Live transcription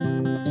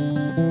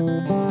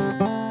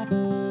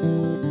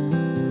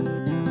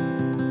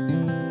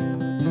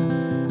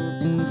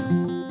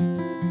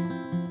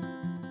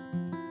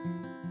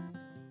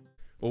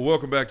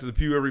welcome back to The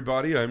Pew,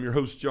 everybody. I'm your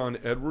host, John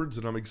Edwards,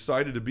 and I'm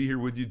excited to be here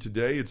with you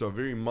today. It's a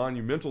very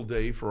monumental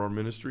day for our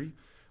ministry.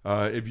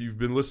 If you've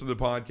been listening to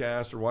the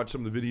podcast or watched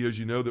some of the videos,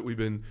 you know that we've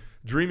been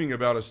dreaming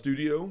about a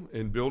studio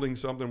and building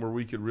something where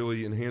we could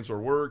really enhance our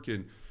work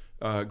and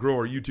grow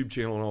our YouTube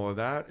channel and all of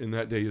that, and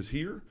that day is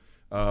here.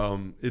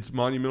 It's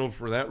monumental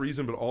for that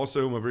reason, but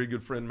also my very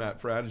good friend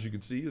Matt Fradd, as you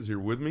can see, is here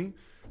with me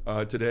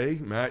today.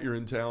 Matt, you're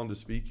in town to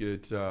speak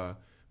at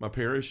my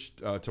parish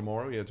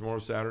tomorrow. Yeah,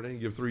 tomorrow's Saturday. You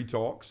give 3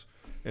 talks.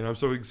 And I'm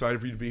so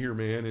excited for you to be here,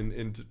 man.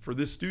 And for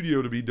this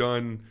studio to be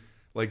done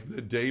like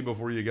the day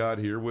before you got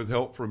here with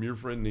help from your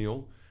friend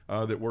Neil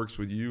that works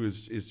with you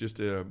is just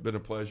been a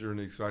pleasure, and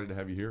excited to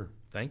have you here.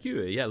 Thank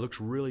you. Yeah, it looks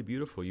really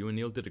beautiful. You and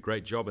Neil did a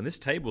great job. And this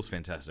table's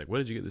fantastic. Where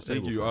did you get this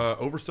table from? Thank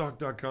you.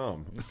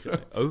 Overstock.com.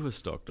 Okay.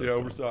 Overstock.com. Yeah,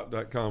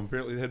 Overstock.com.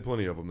 Apparently they had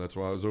plenty of them. That's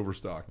why I was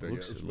overstocked, I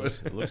guess.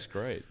 It looks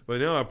great. But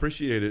no, I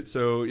appreciate it.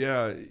 So,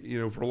 yeah,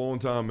 for a long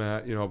time,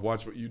 Matt, I've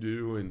watched what you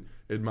do and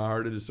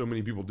admired it, as so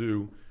many people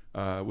do.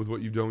 With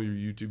what you've done with your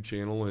YouTube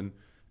channel. And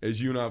as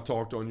you and I have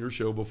talked on your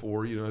show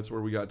before, that's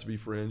where we got to be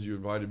friends. You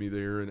invited me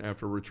there, and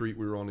after a retreat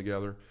we were on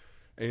together,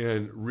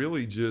 and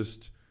really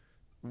just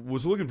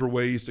was looking for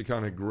ways to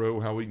kind of grow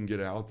how we can get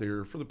out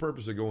there for the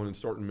purpose of going and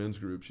starting men's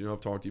groups.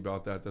 I've talked to you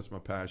about that. That's my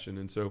passion.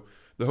 And so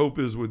the hope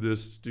is with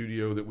this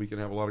studio that we can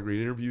have a lot of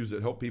great interviews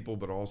that help people,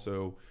 but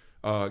also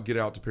get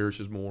out to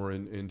parishes more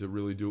and to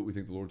really do what we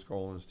think the Lord's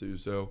calling us to.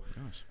 So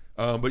nice.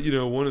 But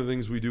one of the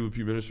things we do with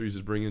Pew Ministries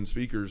is bring in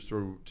speakers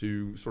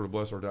to sort of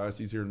bless our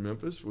diocese here in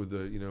Memphis with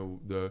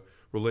the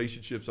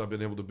relationships I've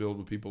been able to build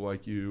with people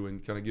like you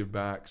and kind of give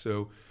back.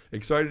 So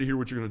excited to hear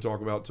what you're going to talk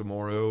about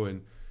tomorrow,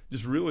 and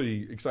just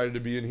really excited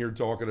to be in here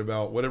talking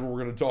about whatever we're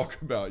going to talk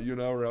about. You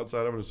and I were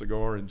outside having a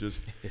cigar and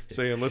just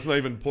saying, let's not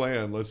even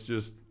plan. Let's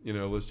just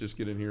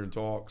get in here and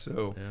talk.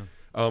 So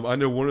I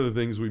know one of the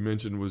things we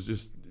mentioned was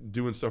just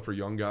doing stuff for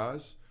young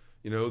guys,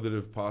 that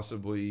have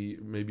possibly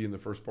maybe in the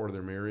first part of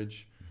their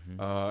marriage.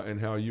 And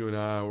how you and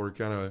I were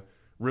kind of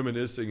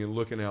reminiscing and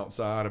looking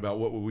outside about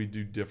what would we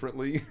do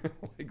differently,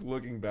 like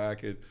looking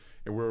back at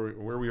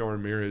where we are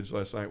in marriage.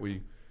 Last night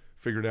we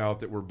figured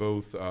out that we're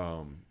both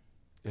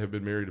have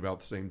been married about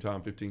the same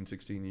time, 15,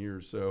 16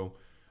 years. So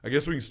I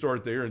guess we can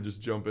start there and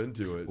just jump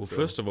into it. Well,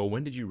 first of all,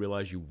 when did you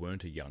realize you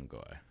weren't a young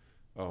guy?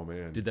 Oh,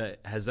 man.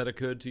 Has that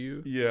occurred to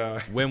you?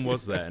 Yeah. When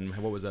was that, and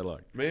what was that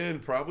like? Man,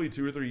 probably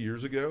 2 or 3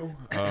 years ago,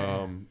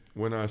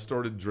 when I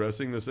started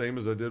dressing the same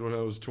as I did when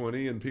I was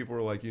 20, and people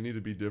were like, you need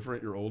to be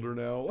different, you're older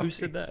now. Who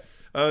said that?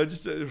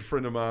 Just a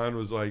friend of mine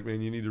was like,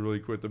 man, you need to really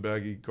quit the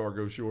baggy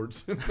cargo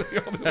shorts and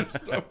all that other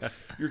stuff.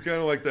 You're kind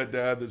of like that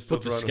dad that's still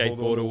Put the trying to hold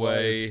skateboard on to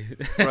away.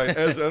 Right.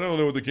 I don't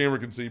know what the camera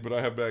can see, but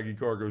I have baggy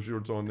cargo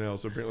shorts on now,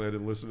 so apparently I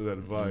didn't listen to that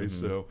advice.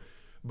 So.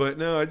 But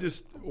no,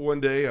 one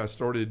day I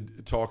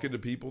started talking to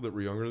people that were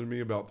younger than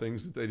me about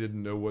things that they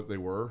didn't know what they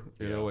were,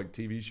 like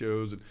TV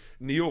shows. And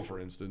Neil, for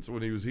instance,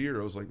 when he was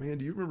here, I was like, man,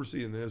 do you remember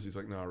seeing this? He's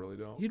like, no, I really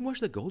don't. You didn't watch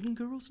the Golden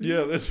Girls?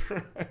 Yeah, that's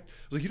right. I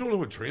was like, you don't know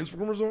what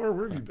Transformers are?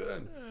 Where have you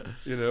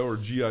been? Or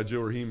G.I.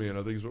 Joe or He-Man,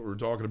 I think is what we were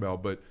talking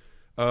about. But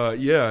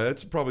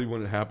that's probably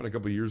when it happened a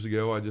couple of years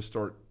ago. I just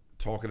start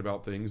talking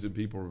about things and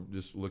people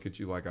just look at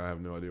you like I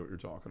have no idea what you're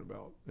talking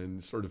about,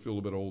 and start to feel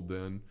a bit old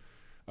then.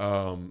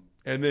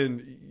 And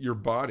then your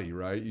body,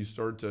 right? You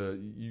start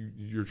to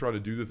you're trying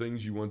to do the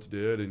things you once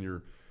did, and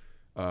you're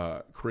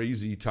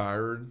crazy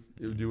tired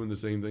of doing the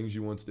same things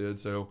you once did.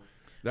 So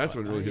that's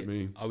what really hit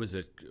me. I was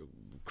at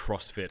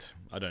CrossFit.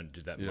 I don't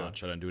do that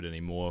much. I don't do it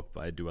anymore.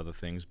 I do other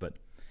things. But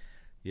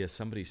yeah,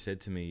 somebody said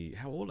to me,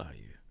 "How old are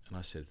you?" And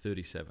I said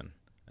 37,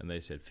 and they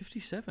said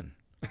 57.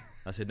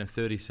 I said no,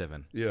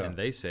 37. Yeah, and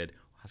they said,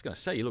 I was going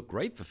to say, you look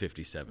great for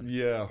 57.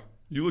 Yeah.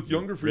 You look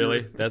younger for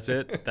really. That's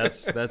it.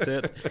 That's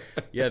it.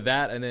 Yeah,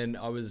 that, and then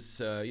I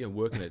was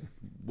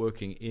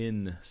working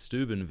in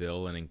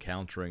Steubenville and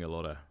encountering a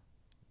lot of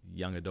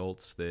young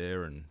adults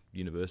there and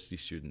university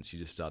students. You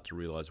just start to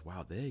realize,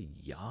 wow, they're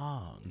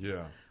young.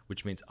 Yeah.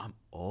 Which means I'm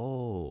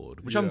old,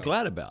 which I'm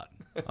glad about.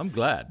 I'm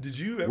glad. Did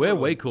you ever? We're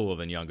way cooler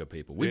than younger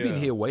people. We've been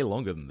here way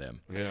longer than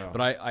them. Yeah.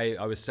 But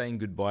I was saying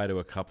goodbye to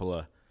a couple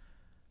of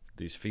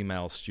these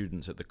female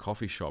students at the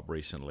coffee shop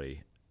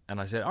recently,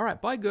 and I said, all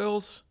right, bye,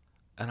 girls.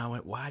 And I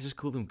went, wow, I just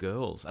call them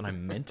girls. And I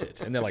meant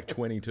it. And they're like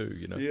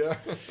 22, Yeah.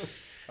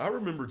 I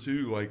remember,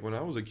 too, like when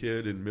I was a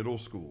kid in middle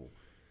school,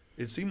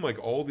 it seemed like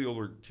all the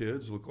older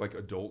kids looked like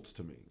adults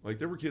to me. Like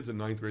there were kids in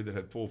 9th grade that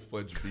had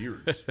full-fledged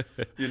beards,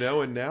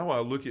 and now I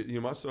look at,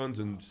 my son's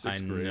in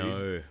 6th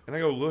grade. And I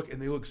go, look,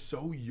 and they look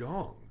so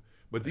young.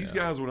 But these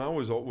guys, when I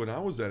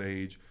was that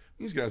age,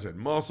 these guys had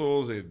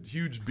muscles, they had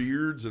huge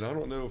beards, and I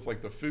don't know if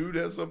like the food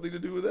has something to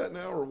do with that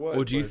now or what.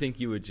 Or do you think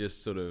you were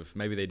just sort of,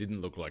 maybe they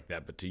didn't look like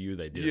that, but to you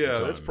they did? Yeah,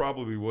 that's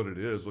probably what it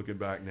is looking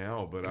back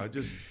now. But I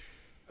just,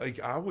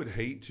 I would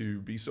hate to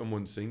be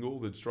someone single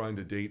that's trying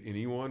to date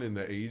anyone in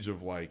the age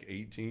of like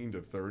 18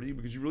 to 30,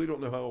 because you really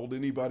don't know how old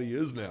anybody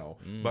is now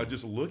by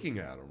just looking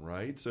at them,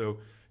 right? So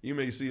you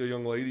may see a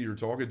young lady you're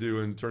talking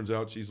to and it turns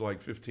out she's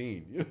like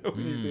 15,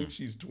 and you think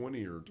she's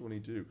 20 or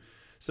 22.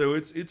 So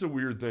it's a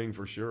weird thing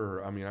for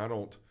sure. I mean, I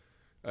don't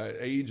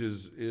age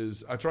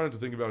is I try not to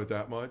think about it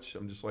that much.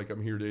 I'm just like,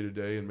 I'm here day to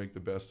day and make the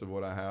best of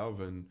what I have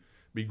and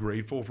be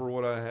grateful for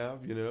what I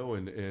have,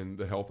 and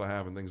the health I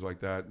have and things like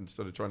that,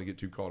 instead of trying to get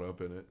too caught up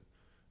in it,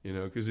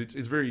 because it's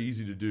very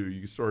easy to do. You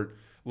can start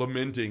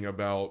lamenting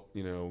about,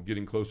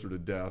 getting closer to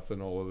death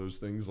and all of those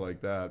things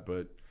like that.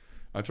 But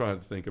I try to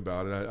think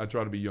about it. I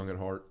try to be young at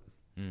heart.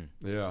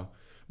 Yeah.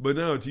 But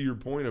no, to your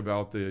point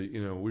about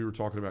we were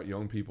talking about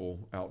young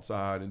people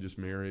outside and just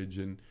marriage,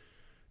 and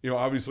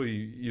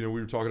obviously, we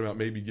were talking about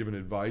maybe giving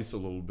advice a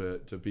little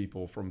bit to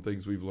people from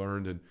things we've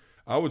learned. And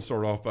I would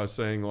start off by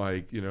saying,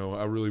 like,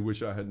 I really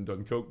wish I hadn't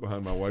done coke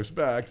behind my wife's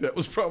back. That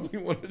was probably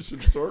what I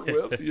should start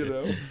with,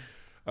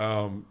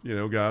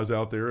 guys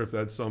out there, if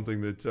that's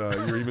something that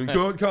you're even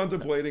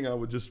contemplating, I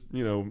would just,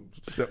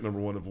 step number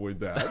one,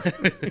 avoid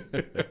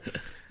that.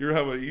 You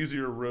have an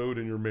easier road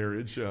in your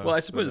marriage. Well,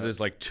 I suppose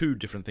there's like two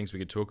different things we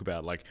could talk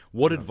about. Like,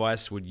 what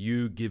advice would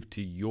you give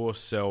to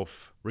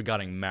yourself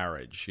regarding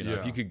marriage?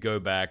 If you could go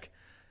back,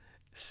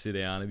 sit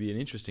down, it'd be an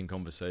interesting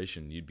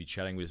conversation. You'd be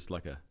chatting with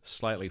like a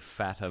slightly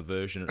fatter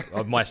version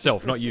of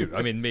myself, not you.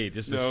 I mean, me,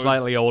 just a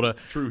slightly older,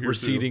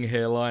 receding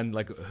hairline.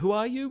 Like, who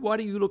are you? Why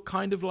do you look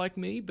kind of like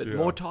me, but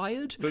more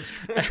tired?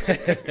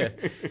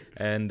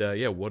 And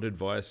what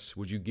advice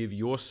would you give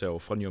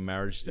yourself on your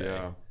marriage day?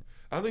 Yeah.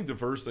 I think the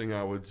first thing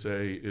I would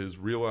say is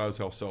realize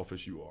how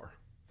selfish you are.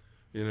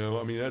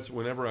 That's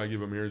whenever I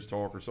give a marriage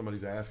talk or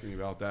somebody's asking me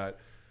about that,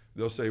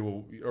 they'll say,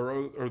 well,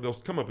 or they'll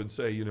come up and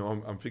say,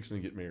 I'm fixing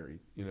to get married,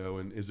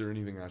 and is there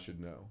anything I should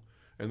know?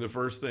 And the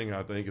first thing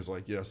I think is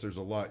like, yes, there's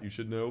a lot you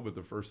should know, but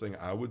the first thing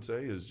I would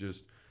say is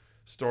just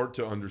start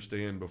to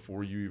understand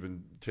before you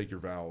even take your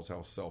vows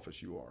how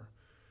selfish you are.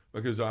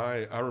 Because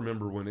I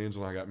remember when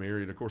Angela and I got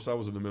married, of course I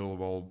was in the middle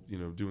of all,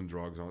 doing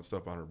drugs and all that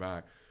stuff on her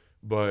back.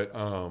 But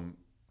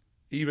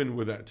even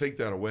with that, take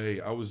that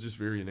away, I was just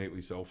very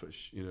innately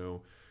selfish,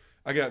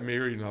 I got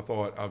married and I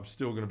thought I'm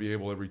still going to be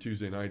able every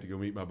Tuesday night to go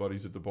meet my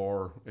buddies at the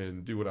bar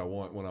and do what I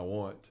want when I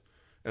want.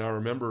 And I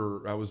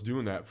remember I was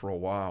doing that for a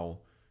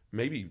while,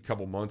 maybe a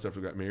couple months after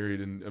I got married.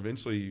 And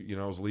eventually,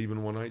 I was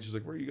leaving one night. She's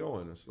like, where are you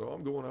going? I said, oh,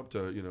 I'm going up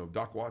to,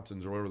 Doc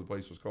Watson's or whatever the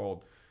place was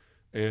called.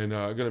 And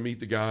I'm going to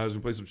meet the guys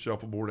and play some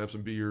shuffleboard, have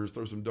some beers,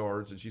 throw some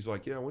darts. And she's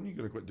like, yeah, when are you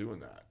going to quit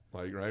doing that?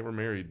 Like, right, we're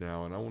married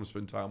now and I want to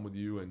spend time with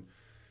you. And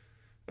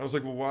I was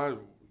like, well, why?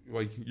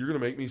 Like, you're going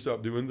to make me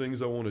stop doing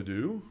things I want to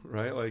do,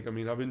 right? Like,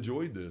 I've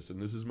enjoyed this and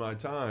this is my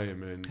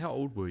time. And how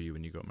old were you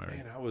when you got married?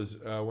 Man, I was,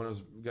 when I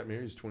got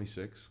married, I was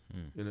 26,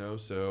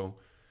 so,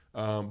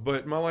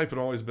 but my life had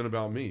always been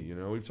about me,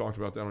 we've talked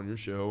about that on your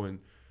show, and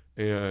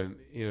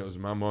it was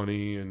my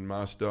money and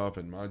my stuff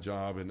and my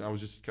job. And I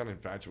was just kind of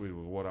infatuated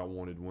with what I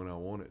wanted when I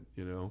wanted,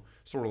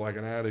 sort of like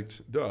an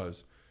addict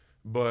does.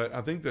 But I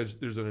think that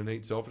there's an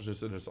innate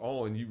selfishness in us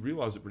all. And you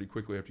realize it pretty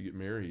quickly after you get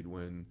married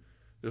when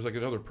there's like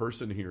another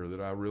person here that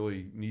I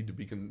really need to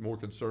be more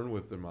concerned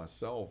with than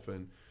myself.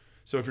 And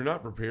so if you're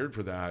not prepared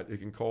for that,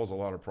 it can cause a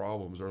lot of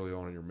problems early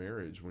on in your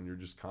marriage when you're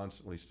just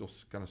constantly still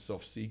kind of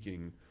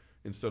self-seeking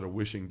instead of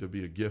wishing to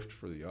be a gift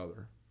for the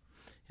other.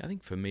 I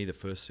think for me, the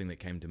first thing that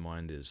came to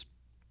mind is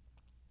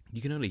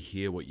you can only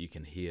hear what you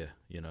can hear,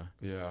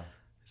 Yeah.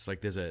 It's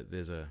like there's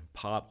a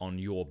part on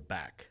your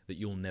back that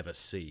you'll never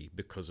see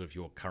because of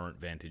your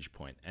current vantage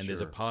point. And there's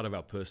a part of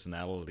our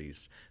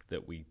personalities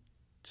that we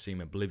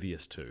seem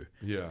oblivious to.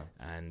 Yeah.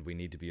 And we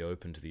need to be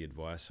open to the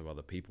advice of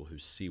other people who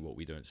see what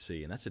we don't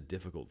see. And that's a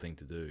difficult thing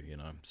to do,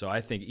 So I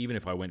think even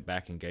if I went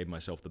back and gave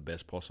myself the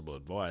best possible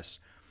advice,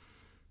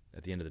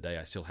 at the end of the day,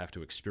 I still have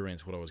to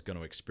experience what I was going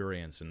to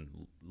experience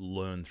and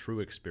learn through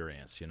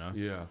experience,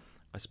 Yeah.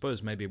 I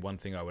suppose maybe one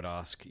thing I would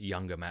ask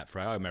younger Matt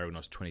Frey, I married when I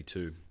was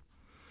 22.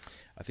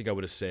 I think I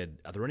would have said,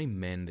 are there any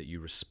men that you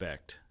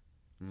respect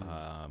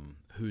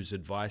whose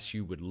advice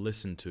you would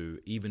listen to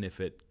even if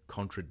it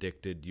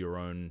contradicted your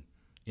own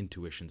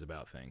intuitions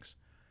about things?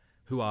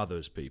 Who are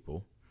those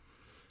people?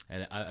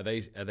 And are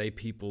they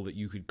people that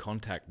you could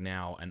contact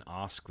now and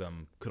ask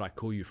them, could I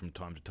call you from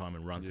time to time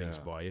and run things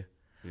by you?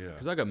 Yeah.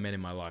 Because I got men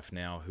in my life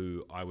now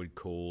who I would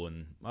call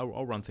and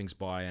I'll run things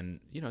by,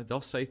 and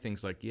they'll say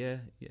things like, "Yeah,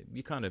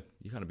 you're kind of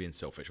being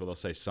selfish," or they'll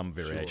say some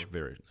variation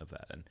of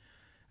that,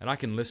 and I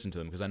can listen to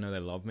them because I know they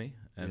love me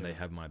and they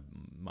have my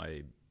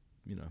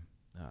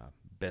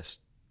best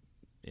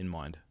in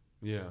mind.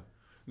 Yeah.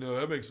 No,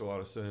 that makes a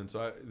lot of sense.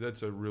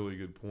 That's a really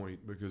good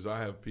point because I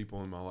have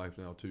people in my life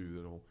now too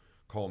that'll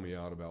call me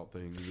out about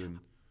things. And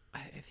I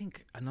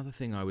think another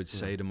thing I would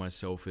say to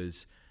myself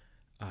is,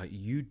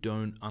 you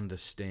don't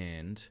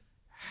understand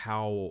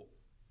how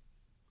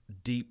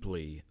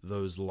deeply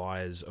those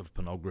lies of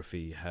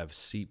pornography have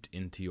seeped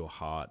into your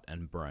heart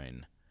and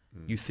brain.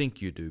 You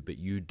think you do, but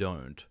you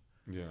don't.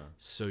 Yeah.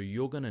 So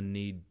you're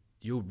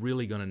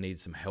really going to need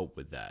some help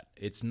with that.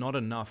 It's not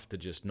enough to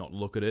just not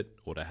look at it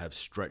or to have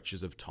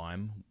stretches of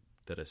time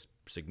that are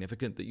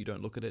significant that you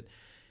don't look at it.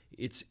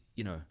 It's,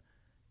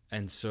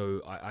 and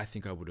so I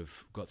think I would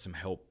have got some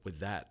help with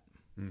that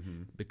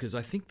because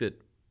I think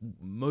that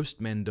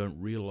most men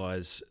don't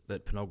realize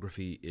that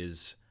pornography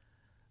is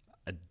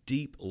a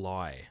deep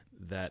lie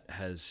that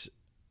has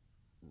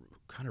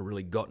kind of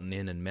really gotten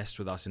in and messed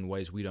with us in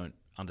ways we don't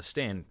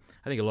understand.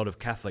 I think a lot of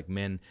Catholic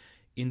men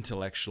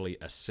intellectually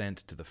assent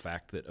to the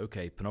fact that,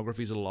 okay,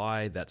 pornography is a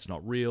lie, that's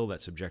not real,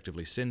 that's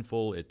objectively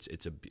sinful, it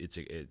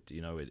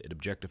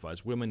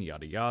objectifies women,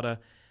 yada yada.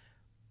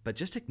 But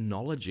just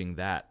acknowledging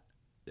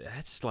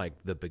that's like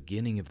the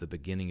beginning of the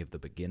beginning of the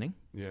beginning.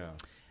 Yeah.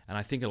 And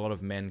I think a lot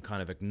of men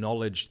kind of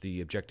acknowledge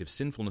the objective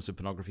sinfulness of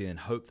pornography and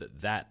hope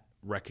that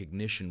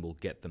recognition will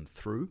get them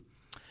through.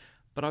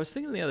 But I was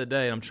thinking the other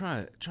day, and I'm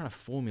trying to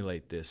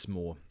formulate this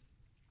more.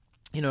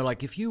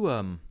 Like if you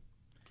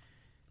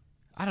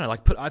I don't know,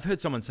 like I've heard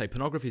someone say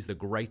pornography is the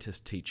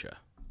greatest teacher.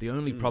 The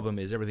only problem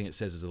is everything it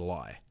says is a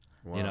lie.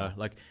 Wow.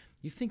 Like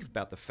you think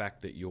about the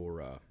fact that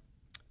you're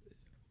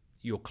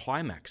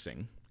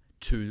climaxing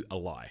to a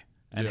lie,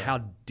 and how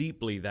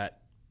deeply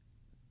that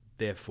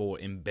therefore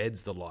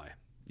embeds the lie.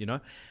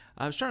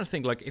 I was trying to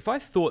think, like, if I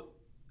thought,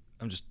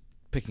 I'm just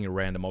picking a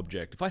random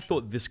object, if I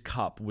thought this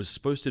cup was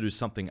supposed to do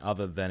something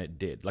other than it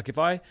did, like if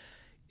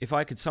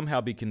I could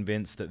somehow be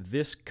convinced that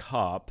this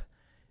cup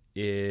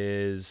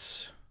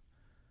is,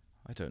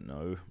 I don't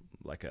know,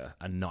 like a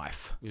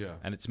knife,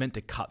 and it's meant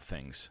to cut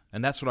things,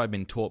 and that's what I've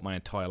been taught my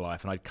entire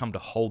life, and I'd come to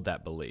hold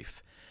that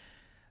belief.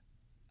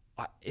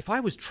 If I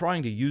was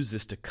trying to use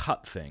this to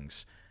cut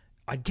things,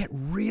 I'd get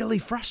really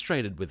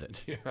frustrated with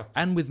it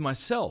and with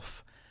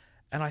myself.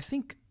 And I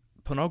think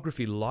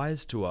pornography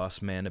lies to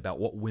us, man, about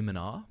what women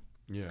are.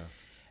 Yeah.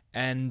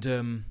 And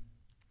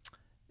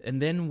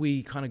then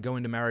we kind of go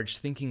into marriage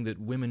thinking that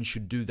women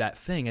should do that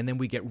thing, and then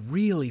we get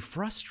really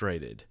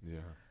frustrated. Yeah.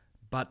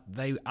 But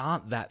they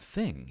aren't that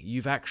thing.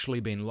 You've actually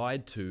been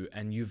lied to,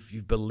 and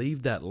you've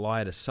believed that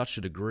lie to such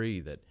a degree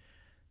that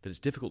it's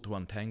difficult to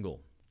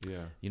untangle.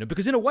 Yeah.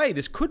 Because in a way,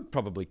 this could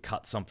probably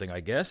cut something,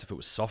 I guess, if it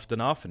was soft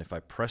enough and if I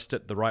pressed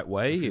it the right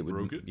way, it would,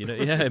 broke it.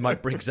 It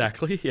might break,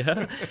 exactly,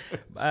 yeah.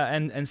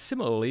 And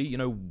similarly,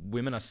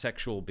 women are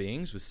sexual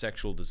beings with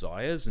sexual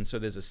desires, and so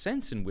there's a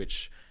sense in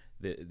which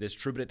there's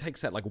true, but it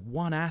takes that like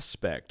one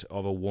aspect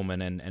of a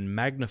woman and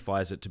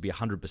magnifies it to be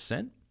 100%.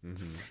 Mm-hmm.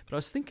 But I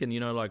was thinking,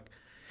 like,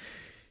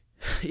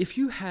 if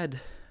you had,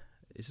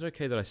 is it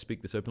okay that I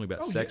speak this openly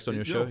about sex on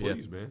your show?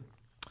 Please, man.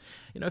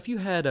 If you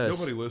had a...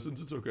 Nobody listens,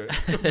 it's okay.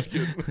 I'm just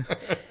kidding.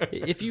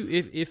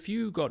 if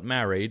you got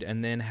married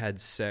and then had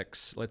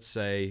sex, let's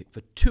say,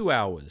 for 2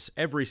 hours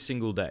every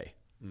single day,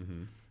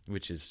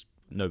 which is,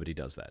 nobody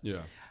does that.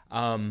 Yeah.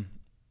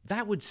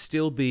 That would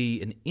still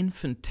be an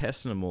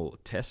infinitesimal,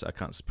 I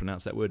can't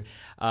pronounce that word,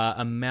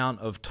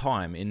 amount of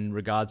time in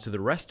regards to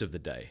the rest of the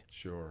day.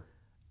 Sure.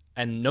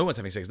 And no one's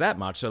having sex that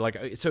much. So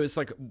it's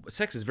like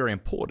sex is very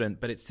important,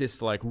 but it's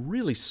this like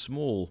really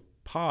small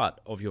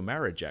part of your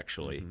marriage,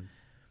 actually.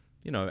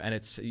 And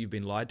it's you've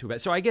been lied to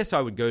about. So I guess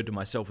I would go to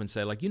myself and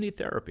say, like, you need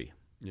therapy.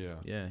 Yeah.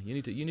 Yeah. You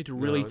need to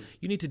really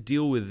you need to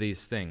deal with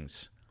these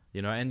things.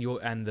 And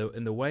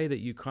the way that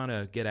you kind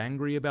of get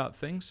angry about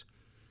things.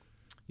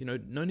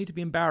 No need to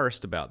be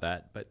embarrassed about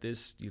that, but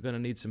you're going to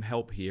need some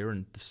help here,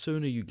 and the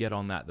sooner you get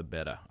on that, the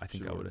better. I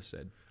think I would have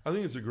said. I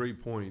think it's a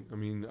great point. I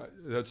mean,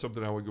 that's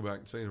something I would go back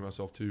and say to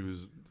myself too.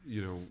 Is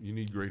you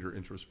need greater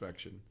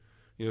introspection.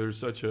 There's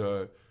such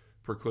a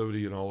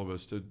proclivity in all of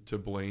us to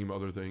blame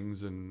other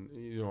things and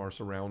our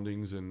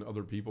surroundings and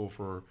other people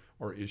for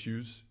our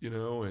issues.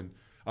 And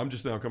I'm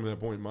just now coming to that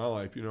point in my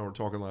life. We're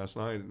talking last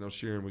night, and I was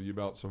sharing with you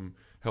about some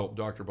help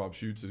Dr. Bob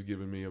Schutz has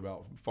given me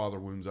about father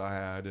wounds I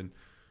had, and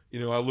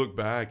I look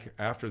back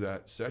after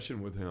that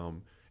session with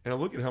him, and I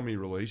look at how many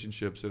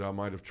relationships that I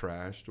might have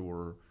trashed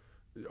or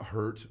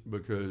hurt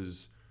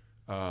because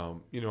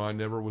I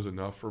never was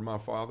enough for my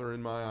father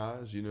in my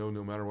eyes. No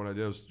matter what I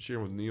did. I was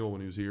sharing with Neil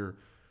when he was here.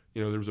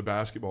 There was a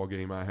basketball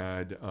game I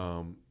had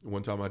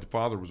one time. My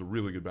father was a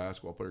really good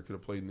basketball player, could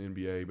have played in the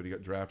NBA, but he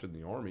got drafted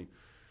in the Army.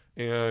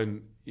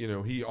 And,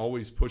 he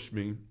always pushed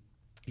me.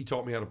 He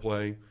taught me how to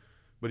play,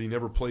 but he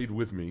never played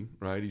with me,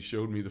 right? He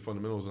showed me the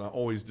fundamentals, and I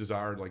always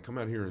desired, like, come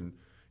out here and,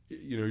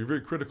 you're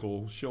very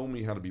critical, show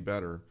me how to be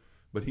better.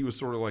 But he was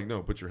sort of like,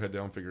 no, put your head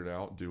down, figure it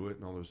out, do it,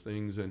 and all those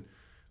things. And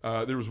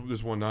there was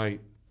this one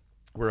night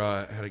where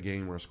I had a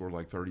game where I scored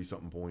like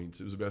 30-something points.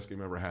 It was the best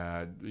game I ever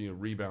had,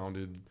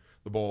 rebounded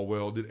the ball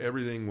well, did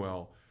everything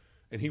well.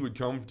 And he would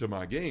come to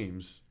my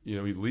games,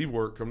 he'd leave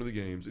work, come to the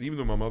games. And even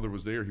though my mother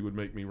was there, he would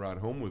make me ride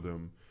home with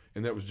him.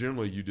 And that was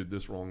generally, you did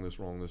this wrong, this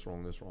wrong, this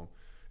wrong, this wrong.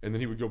 And then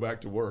he would go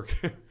back to work.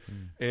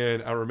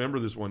 And I remember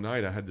this one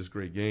night, I had this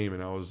great game.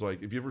 And I was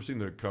like, have you ever seen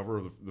the cover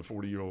of the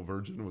 40-Year-Old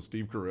Virgin with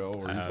Steve Carell?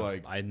 Where he's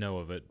like, I know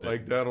of it.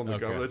 Like that on the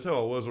cover. That's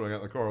how it was when I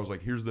got in the car. I was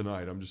like, here's the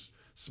night. I'm just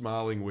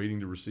smiling, waiting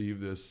to receive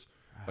this.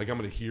 Like, I'm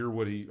going to hear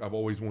what I've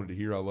always wanted to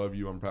hear. I love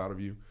you. I'm proud of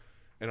you.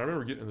 And I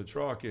remember getting in the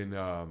truck, and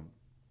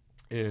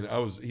he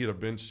had a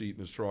bench seat in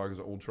his truck, his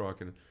old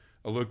truck, and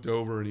I looked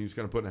over, and he was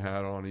kind of putting a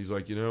hat on. He's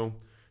like,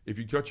 if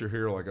you cut your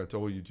hair like I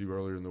told you to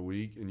earlier in the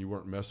week, and you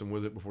weren't messing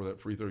with it before that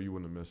free throw, you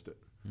wouldn't have missed it.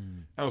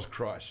 I was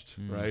crushed,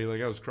 right?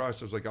 Like, I was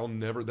crushed. I was like,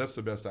 that's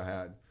the best I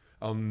had.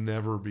 I'll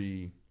never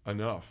be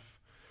enough.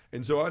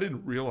 And so I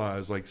didn't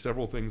realize, like,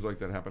 several things like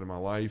that happened in my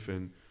life,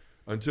 and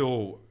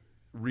until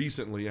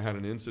recently I had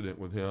an incident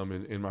with him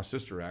and my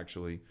sister,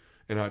 actually.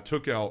 and I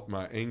took out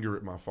my anger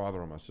at my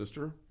father on my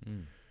sister.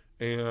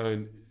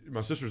 And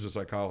my sister's a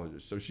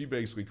psychologist, so she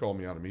basically called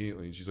me out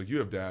immediately, and she's like, you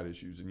have dad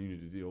issues and you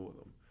need to deal with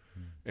them.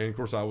 And of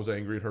course I was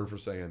angry at her for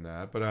saying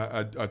that, but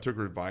I took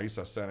her advice.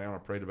 I sat down, I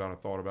prayed about it,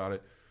 thought about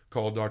it,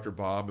 called Dr.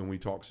 Bob, and we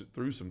talked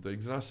through some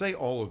things. And I say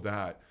all of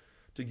that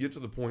to get to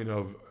the point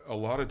of, a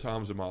lot of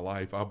times in my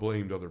life I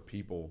blamed other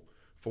people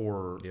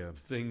for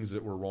things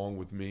that were wrong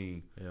with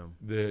me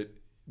that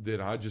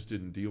I just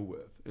didn't deal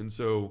with. And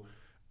so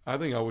I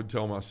think I would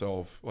tell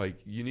myself, like,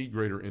 you need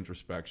greater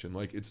introspection.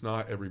 Like, it's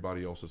not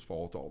everybody else's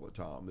fault all the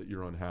time that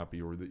you're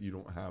unhappy or that you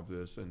don't have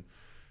this. And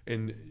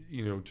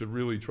you know, to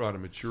really try to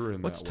mature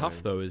in What's that tough,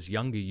 way. though, is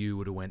younger you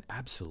would have went,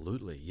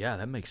 absolutely, yeah,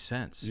 that makes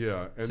sense.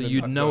 Yeah. And so then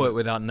you'd I've know done it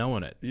without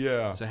knowing it.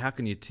 Yeah. So how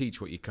can you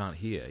teach what you can't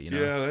hear, you know?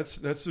 Yeah,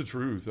 that's the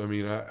truth. I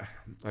mean,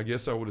 I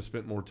guess I would have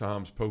spent more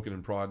times poking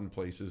and prodding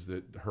places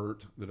that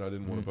hurt, that I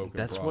didn't want to poke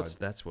and prod.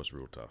 That's what's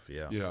real tough,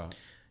 Yeah.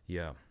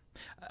 Yeah.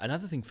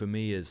 Another thing for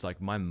me is,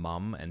 like, my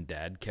mum and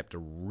dad kept a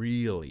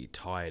really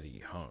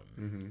tidy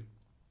home.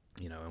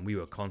 You know, and we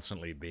were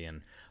constantly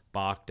being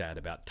barked at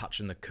about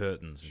touching the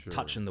curtains and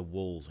touching the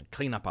walls and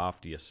clean up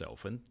after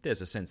yourself. And there's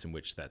a sense in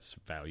which that's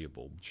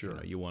valuable. Sure. You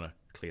know, you want to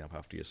clean up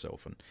after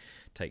yourself and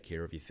take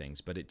care of your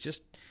things. But it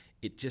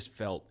just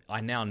felt,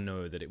 I now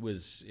know that it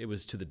was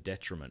to the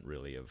detriment,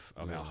 really, of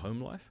our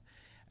home life.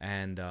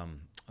 And I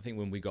think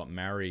when we got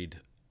married,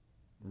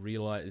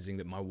 realizing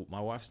that my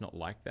wife's not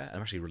like that.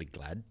 I'm actually really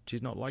glad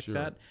she's not like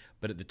that.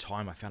 But at the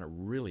time, I found it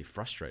really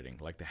frustrating.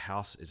 Like, the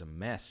house is a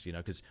mess, you know,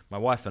 because my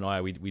wife and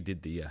I, we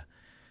did the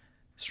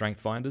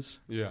strength finders.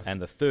 Yeah. And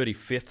the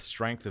 35th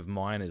strength of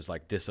mine is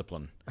like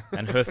discipline.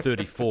 And her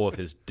 34th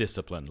is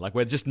discipline. Like,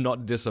 we're just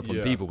not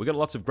disciplined people. We got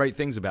lots of great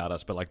things about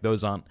us, but like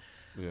those aren't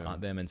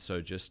them. And so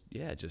just,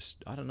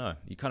 I don't know.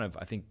 You kind of,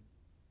 I think,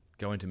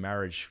 go into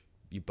marriage,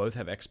 you both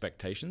have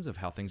expectations of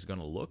how things are going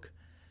to look.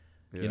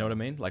 You know what I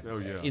mean? Like,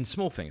 in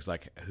small things,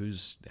 like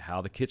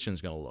how the kitchen's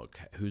going to look,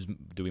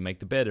 do we make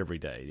the bed every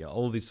day? You know,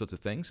 all these sorts of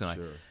things.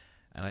 And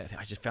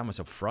I just found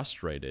myself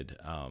frustrated,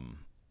 and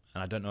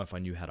I don't know if I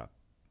knew how to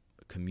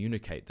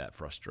communicate that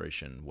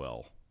frustration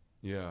well.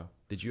 Yeah.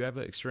 Did you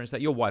ever experience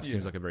that? Your wife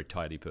seems like a very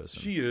tidy person.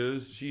 She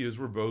is.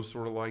 We're both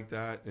sort of like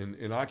that,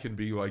 and I can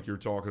be like you're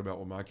talking about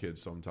with my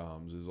kids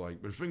sometimes. Is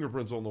like, there's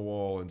fingerprints on the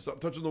wall, and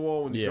stop touching the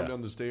wall when you come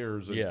down the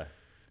stairs. And,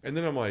 and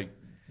then I'm like,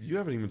 you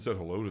haven't even said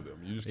hello to them.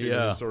 You just came in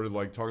and started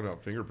like talking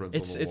about fingerprints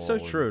on the wall. It's so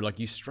true. Like,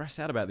 you stress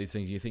out about these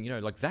things. You think, you know,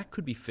 like, that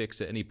could be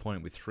fixed at any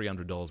point with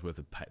 $300 worth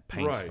of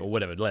paint or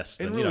whatever, less.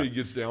 And really, it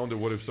gets down to,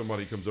 what if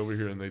somebody comes over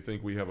here and they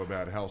think we have a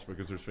bad house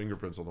because there's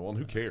fingerprints on the wall? And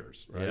who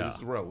cares, right? This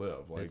is where I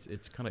live. Like,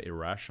 it's kind of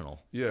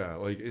irrational. Yeah,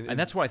 like, and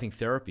that's why I think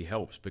therapy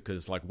helps,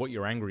 because like, what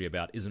you're angry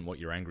about isn't what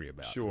you're angry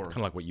about. Sure. Kind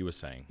of like what you were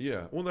saying.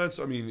 Yeah. Well,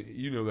 I mean,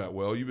 you know that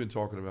well. You've been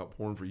talking about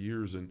porn for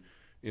years, and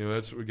you know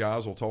that's what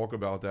guys will talk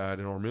about that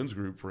in our men's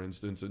group, for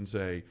instance, and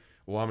say,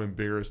 well, I'm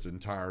embarrassed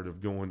and tired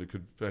of going to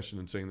confession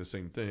and saying the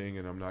same thing,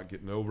 and I'm not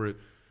getting over it.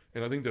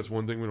 And I think that's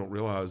one thing we don't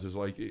realize is,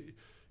 like,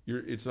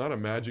 it's not a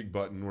magic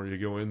button where you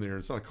go in there.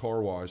 It's not a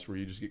car wash where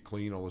you just get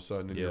clean all of a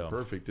sudden and you're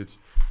perfect. It's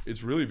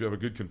really, if you have a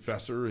good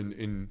confessor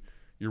and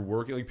you're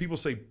working. Like, people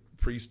say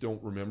priests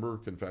don't remember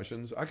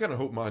confessions. I kind of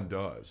hope mine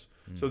does.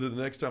 So that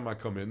the next time I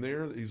come in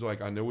there, he's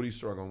like, I know what he's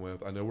struggling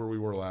with. I know where we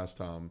were last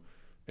time,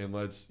 and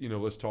let's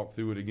talk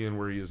through it again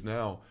where he is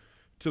now.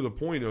 To the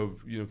point of,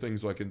 you know,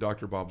 things like in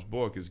Dr. Bob's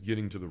book is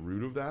getting to the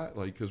root of that,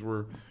 like, because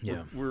we're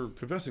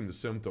confessing the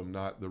symptom,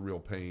 not the real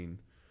pain.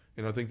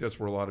 And I think that's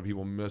where a lot of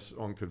people miss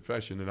on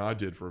confession, and I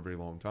did for a very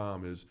long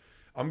time, is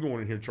I'm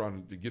going in here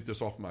trying to get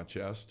this off my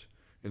chest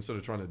instead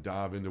of trying to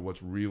dive into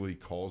what's really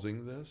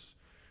causing this.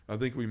 I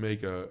think we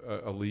make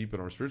a leap in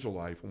our spiritual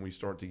life when we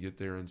start to get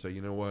there and say,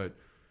 you know what,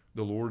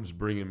 the Lord's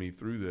bringing me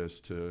through this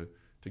to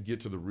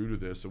get to the root of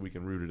this so we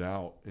can root it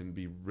out and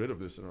be rid of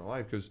this in our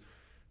life. Because,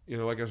 you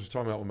know, like I was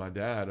talking about with my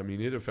dad, I mean,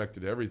 it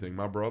affected everything.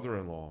 My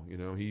brother-in-law, you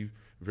know, he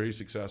very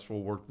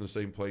successful, worked in the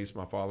same place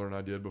my father and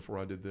I did before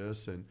I did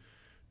this,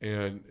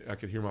 and I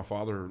could hear my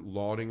father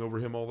lauding over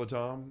him all the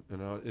time,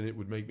 and it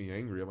would make me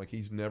angry. I'm like,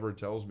 he's never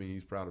tells me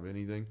he's proud of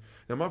anything.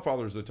 Now, my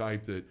father's the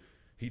type that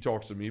he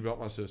talks to me about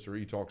my sister,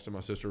 he talks to my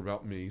sister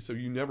about me, so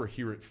you never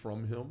hear it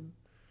from him.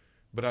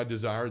 But I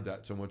desired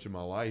that so much in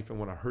my life, and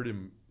when I heard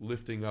him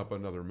lifting up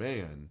another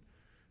man,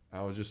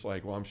 I was just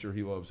like, well, I'm sure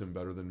he loves him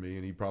better than me,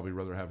 and he'd probably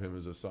rather have him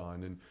as a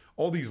son. And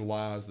all these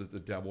lies that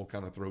the devil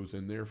kind of throws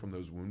in there from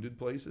those wounded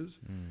places.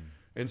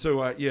 And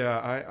so,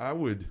 I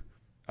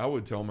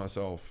would tell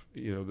myself,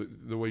 you know,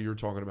 the way you're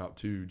talking about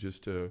too,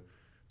 just to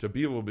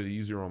be a little bit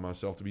easier on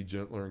myself, to be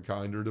gentler and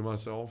kinder to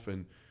myself,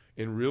 and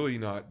really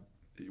not.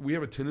 We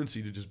have a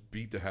tendency to just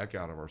beat the heck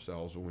out of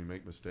ourselves when we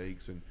make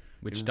mistakes,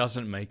 which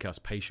doesn't make us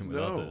patient with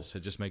others.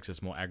 It just makes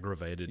us more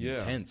aggravated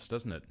and tense,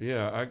 doesn't it?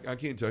 Yeah, I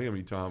can't tell you how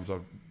many times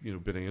I've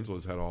bit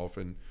Angela's head off,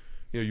 and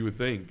you would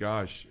think,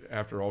 gosh,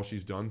 after all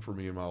she's done for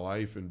me in my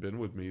life and been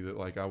with me, that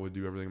like I would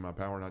do everything in my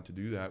power not to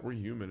do that. We're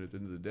human at the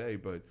end of the day,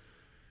 but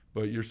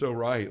you're so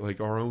right.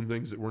 Like, our own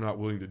things that we're not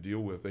willing to deal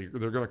with,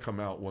 they're going to come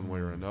out one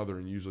way or another,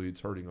 and usually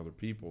it's hurting other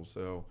people.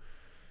 So,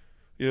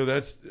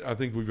 that's, I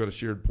think we've got a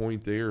shared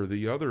point there.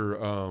 The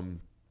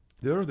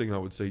other thing I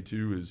would say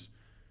too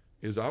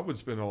is I would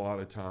spend a lot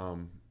of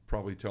time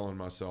probably telling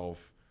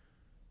myself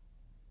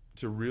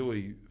to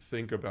really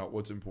think about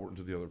what's important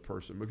to the other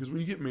person. Because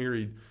when you get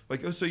married,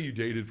 like let's say you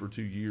dated for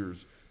 2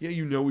 years,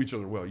 you know each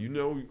other well.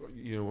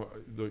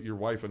 Your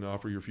wife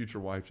enough, or your future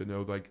wife, to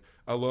know, like,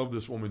 I love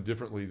this woman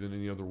differently than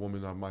any other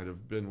woman I might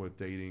have been with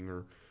dating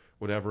or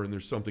whatever, and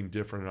there's something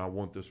different, and I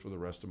want this for the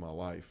rest of my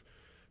life.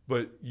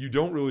 But you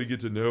don't really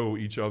get to know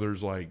each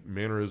other's like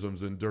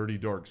mannerisms and dirty,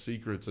 dark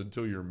secrets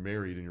until you're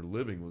married and you're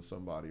living with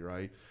somebody,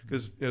 right?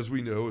 Because as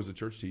we know, as the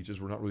church teaches,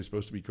 we're not really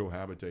supposed to be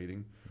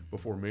cohabitating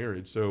before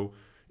marriage. So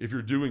if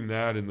you're doing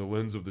that in the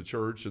lens of the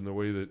church and the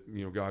way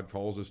that God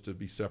calls us to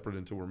be separate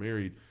until we're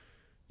married,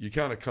 you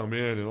kind of come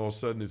in, and all of a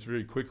sudden it's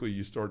very quickly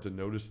you start to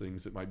notice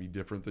things that might be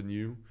different than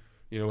you.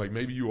 Like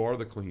maybe you are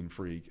the clean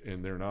freak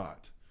and they're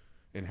not.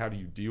 And how do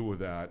you deal with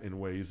that in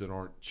ways that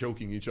aren't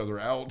choking each other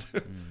out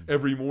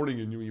every morning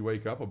and you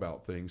wake up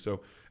about things?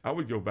 So I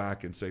would go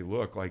back and say,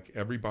 look, like,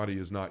 everybody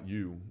is not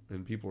you,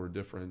 and people are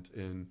different,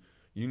 and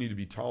you need to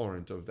be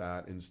tolerant of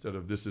that instead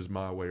of this is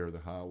my way or the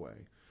highway.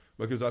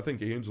 Because I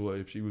think Angela,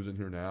 if she was in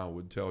here now,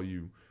 would tell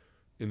you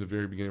in the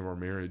very beginning of our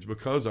marriage,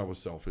 because I was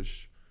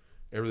selfish,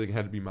 everything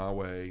had to be my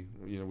way.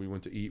 We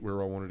went to eat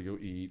where I wanted to go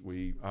eat.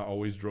 I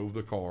always drove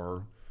the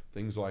car,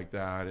 things like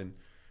that. And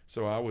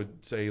so I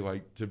would say,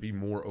 like, to be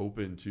more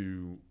open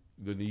to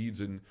the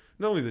needs, and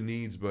not only the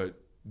needs,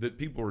 but that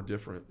people are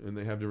different and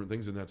they have different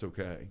things, and that's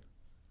okay.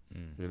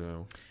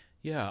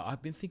 Yeah,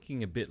 I've been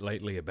thinking a bit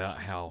lately about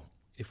how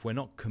if we're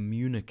not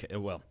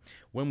communicating,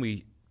 when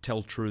we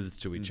tell truths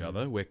to each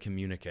other, we're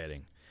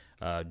communicating.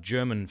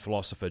 German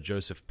philosopher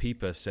Joseph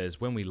Pieper says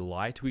when we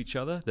lie to each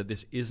other, that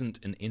this isn't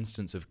an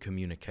instance of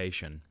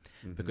communication,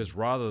 because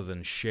rather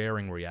than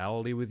sharing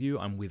reality with you,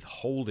 I'm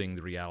withholding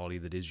the reality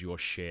that is your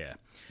share.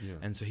 Yeah.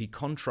 And so he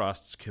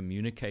contrasts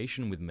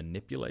communication with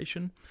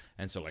manipulation.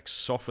 And so like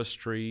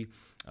sophistry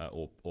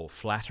or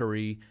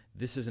flattery,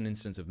 this is an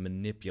instance of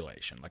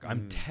manipulation. Like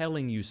I'm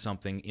telling you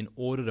something in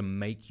order to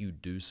make you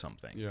do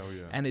something. Yeah.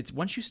 And it's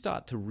once you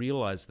start to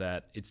realize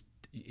that,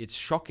 it's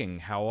shocking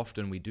how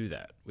often we do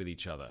that with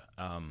each other.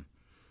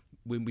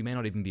 We may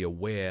not even be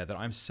aware that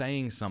I'm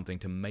saying something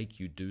to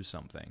make you do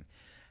something.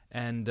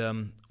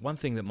 And one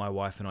thing that my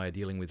wife and I are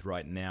dealing with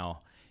right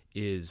now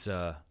is,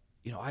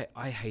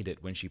 I hate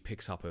it when she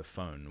picks up her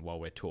phone while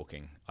we're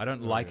talking. I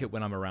don't like it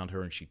when I'm around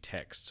her and she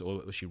texts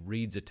or she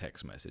reads a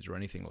text message or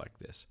anything like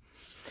this.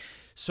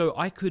 So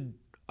I can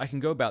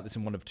go about this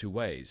in one of two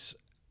ways.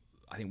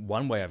 I think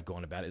one way I've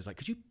gone about it is like,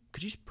 could you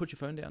just put your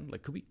phone down?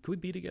 Like, could we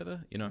be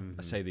together?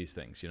 I say these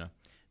things,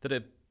 that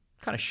are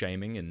kind of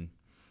shaming, and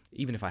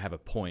even if I have a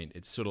point,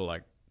 it's sort of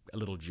like a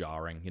little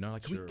jarring,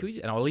 like, could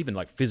we, and I'll even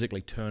like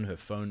physically turn her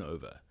phone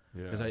over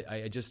because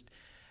I just,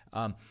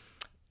 but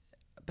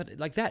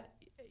like that,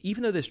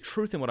 even though there's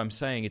truth in what I'm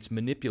saying, it's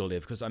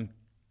manipulative because I'm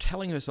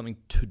telling her something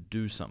to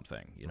do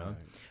something, Right.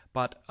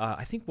 But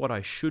I think what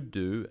I should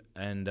do,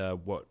 and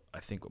what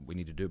I think we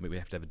need to do, maybe we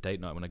have to have a date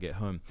night when I get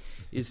home,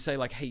 is say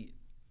like, hey,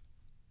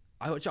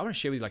 I want to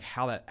share with you like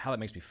how that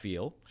makes me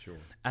feel. Sure.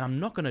 And I'm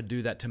not going to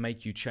do that to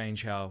make you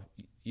change how,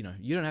 you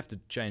don't have to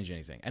change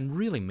anything, and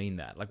really mean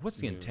that. Like, what's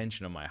the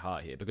intention of my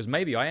heart here? Because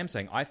maybe I am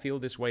saying I feel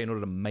this way in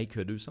order to make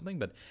her do something,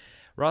 but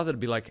rather to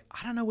be like,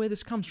 I don't know where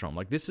this comes from.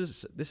 Like, this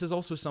is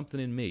also something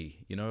in me,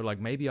 like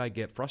maybe I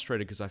get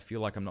frustrated because I feel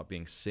like I'm not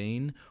being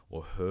seen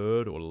or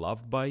heard or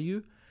loved by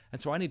you.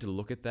 And so I need to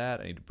look at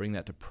that. I need to bring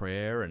that to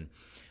prayer.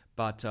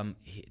 But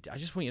I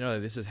just want you to know that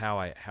this is how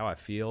I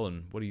feel,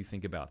 and what do you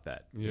think about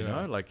that?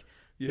 Yeah.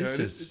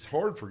 It's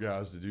hard for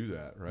guys to do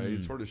that, right?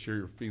 It's hard to share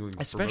your feelings,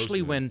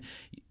 especially when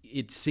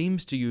it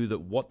seems to you that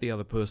what the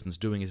other person's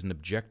doing is an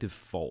objective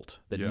fault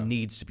that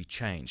needs to be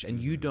changed, and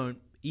you don't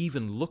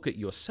even look at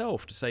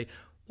yourself to say,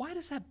 why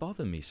does that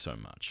bother me so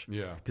much?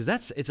 Yeah, because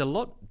it's a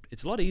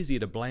lot easier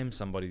to blame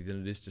somebody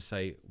than it is to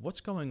say,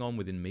 what's going on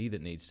within me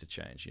that needs to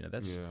change.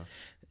 That's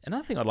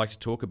another thing I'd like to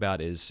talk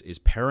about is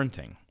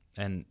parenting.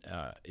 And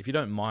if you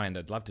don't mind,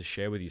 I'd love to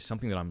share with you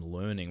something that I'm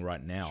learning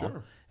right now.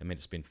 Sure. I mean,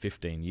 it's been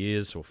 15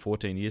 years or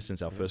 14 years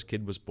since our first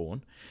kid was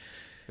born.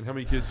 And how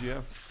many kids do you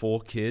have?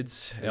 4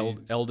 kids.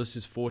 Eldest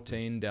is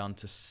 14, down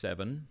to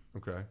 7.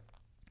 Okay.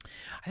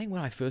 I think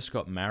when I first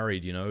got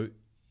married,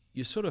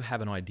 you sort of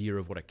have an idea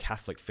of what a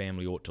Catholic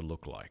family ought to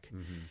look like.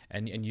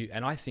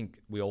 And I think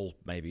we all,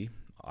 maybe,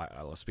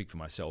 I'll speak for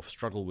myself,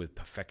 struggle with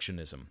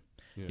perfectionism.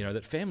 Yeah.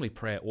 That family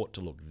prayer ought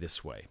to look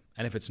this way.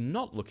 And if it's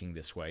not looking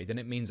this way, then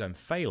it means I'm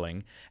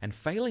failing, and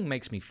failing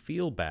makes me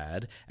feel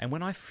bad. And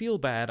when I feel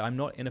bad, I'm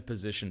not in a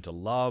position to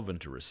love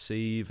and to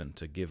receive and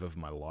to give of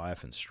my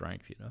life and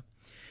strength,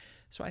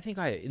 So I think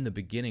in the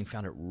beginning,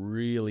 found it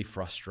really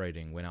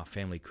frustrating when our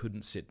family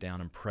couldn't sit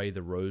down and pray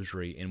the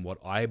rosary in what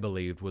I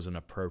believed was an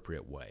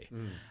appropriate way.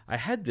 I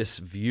had this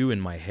view in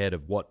my head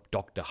of what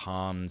Dr.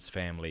 Hahn's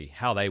family,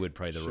 how they would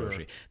pray the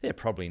rosary. They're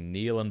probably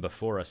kneeling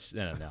before us.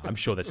 No, I'm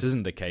sure this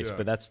isn't the case,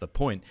 but that's the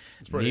point.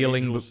 It's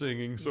kneeling,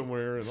 singing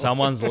somewhere. And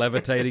someone's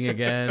levitating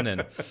again,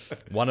 and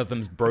one of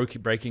them's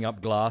breaking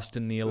up glass to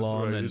kneel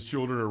on. Right. And his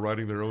children are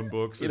writing their own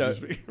books.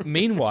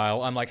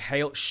 Meanwhile, I'm like,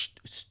 Hale,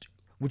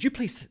 would you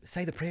please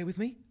say the prayer with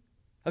me?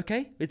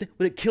 Okay?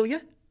 Will it kill you?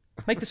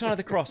 Make the sign of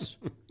the cross.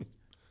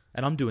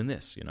 And I'm doing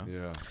this,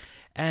 Yeah.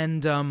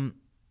 And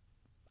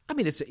I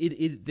mean,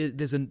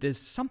 there's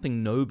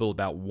something noble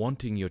about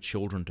wanting your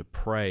children to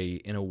pray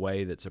in a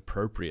way that's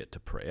appropriate to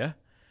prayer.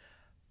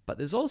 But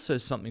there's also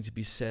something to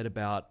be said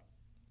about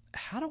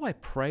how do I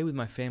pray with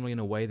my family in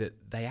a way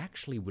that they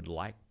actually would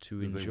like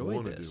to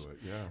enjoy this? Do it,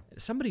 yeah.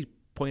 Somebody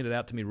pointed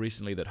out to me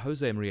recently that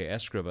Jose Maria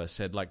Escriva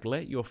said,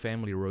 let your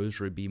family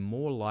rosary be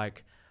more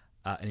like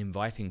an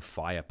inviting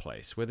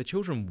fireplace where the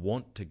children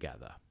want to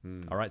gather.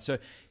 All right, so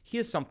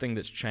here's something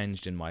that's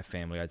changed in my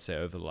family, I'd say,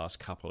 over the last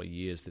couple of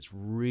years that's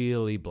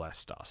really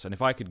blessed us. And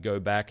if I could go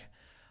back,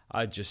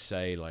 I'd just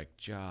say,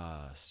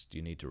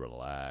 you need to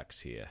relax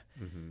here.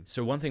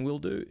 So one thing we'll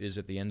do is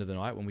at the end of the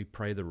night when we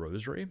pray the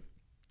rosary,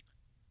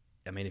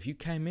 I mean, if you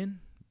came in,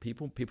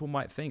 people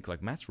might think,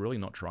 Matt's really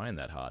not trying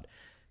that hard.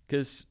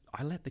 Because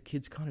I let the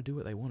kids kind of do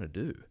what they want to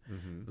do.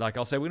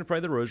 I'll say, we're going to pray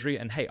the rosary,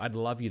 and hey, I'd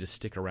love you to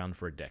stick around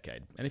for a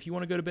decade. And if you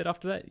want to go to bed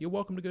after that, you're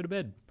welcome to go to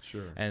bed.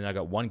 Sure. And I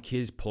got one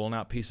kid's pulling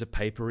out a piece of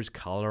paper, he's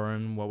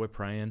coloring while we're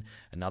praying.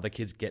 Another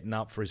kid's getting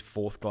up for his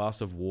fourth glass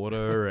of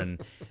water.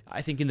 And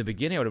I think in the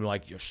beginning, I would have been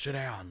like, you sit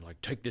down,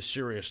 take this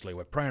seriously.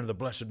 We're praying to the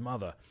Blessed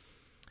Mother.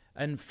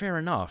 And fair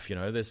enough,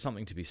 there's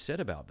something to be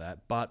said about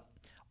that. But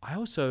I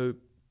also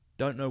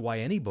don't know why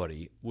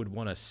anybody would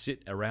want to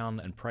sit around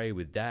and pray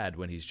with Dad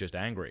when he's just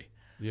angry.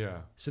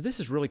 Yeah. So this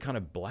has really kind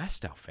of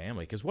blessed our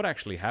family, because what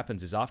actually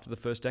happens is after the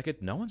first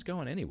decade, no one's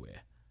going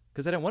anywhere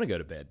because they don't want to go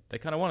to bed. They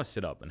kind of want to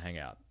sit up and hang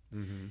out.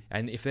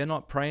 And if they're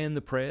not praying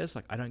the prayers,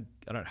 I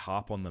don't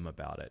harp on them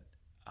about it.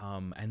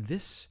 And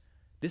this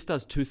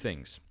does two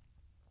things.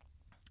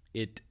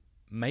 It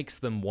makes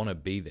them want to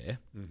be there,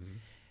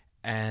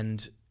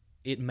 and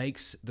it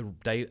makes the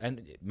day,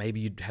 and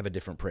maybe you'd have a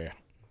different prayer,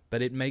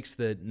 but it makes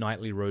the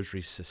nightly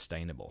rosary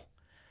sustainable.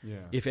 Yeah.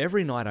 If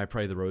every night I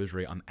pray the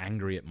rosary, I'm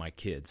angry at my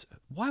kids,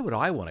 why would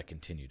I want to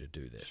continue to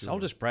do this? Sure. I'll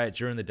just pray it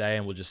during the day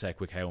and we'll just say a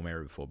quick Hail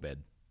Mary before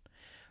bed.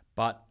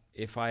 But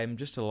if I'm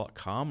just a lot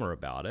calmer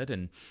about it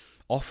and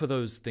offer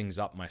those things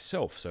up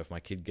myself, so if my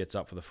kid gets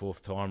up for the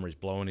fourth time or he's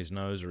blowing his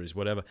nose or he's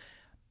whatever,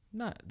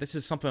 no, this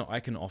is something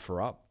I can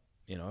offer up,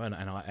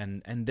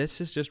 and this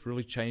has just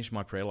really changed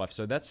my prayer life.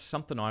 So that's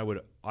something I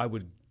would.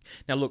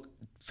 Now look,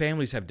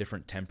 families have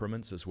different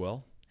temperaments as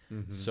well.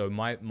 So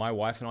my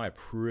wife and I are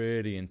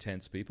pretty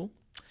intense people.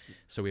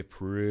 So we have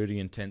pretty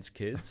intense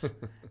kids,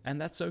 and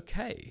that's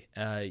okay.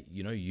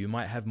 You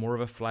might have more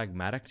of a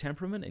phlegmatic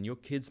temperament, and your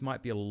kids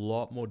might be a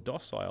lot more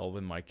docile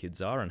than my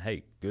kids are, and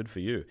hey, good for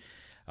you.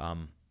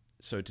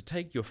 So to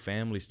take your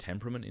family's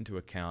temperament into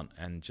account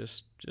and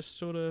just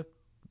sort of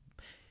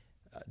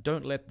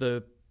don't let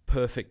the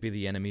perfect be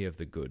the enemy of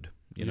the good.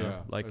 That's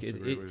a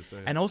great way to say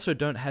it. And also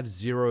don't have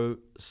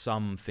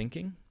zero-sum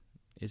thinking.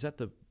 Is that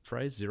the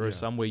phrase,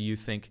 zero-sum, where you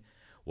think,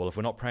 well, if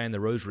we're not praying the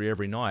rosary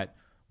every night,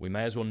 we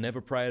may as well never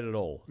pray it at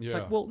all. It's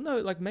well,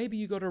 no, maybe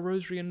you got a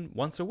rosary in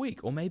once a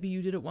week, or maybe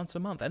you did it once a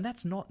month, and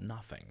that's not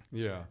nothing.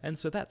 Yeah. And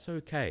so that's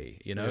okay,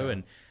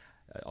 and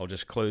I'll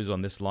just close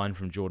on this line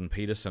from Jordan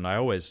Peterson. I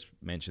always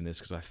mention this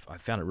because I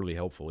found it really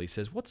helpful. He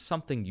says, what's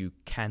something you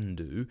can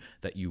do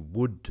that you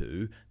would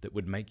do that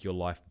would make your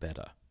life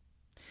better?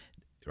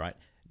 Right?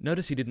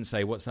 Notice he didn't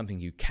say what's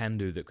something you can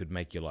do that could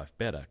make your life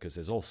better, because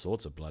there's all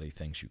sorts of bloody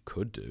things you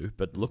could do.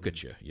 But look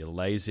at you. You're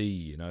lazy,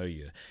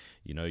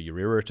 you're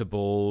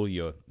irritable,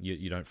 you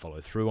don't follow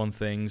through on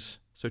things.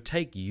 So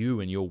take you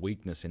and your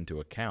weakness into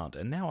account,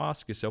 and now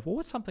ask yourself, well,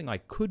 what's something I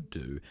could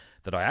do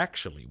that I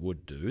actually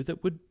would do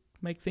that would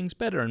make things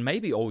better? And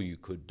maybe all you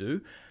could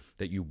do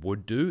that you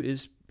would do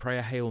is pray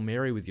a Hail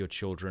Mary with your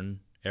children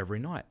every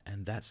night,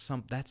 and that's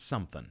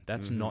something.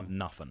 That's not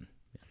nothing.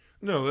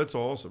 No, that's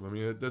awesome. I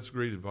mean, that's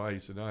great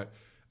advice, and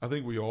I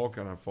think we all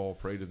kind of fall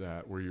prey to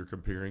that, where you're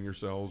comparing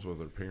yourselves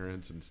with other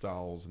parents and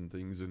styles and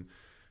things, and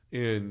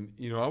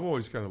I've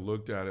always kind of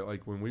looked at it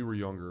like when we were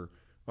younger,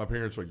 my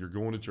parents were like, you're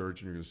going to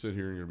church and you're going to sit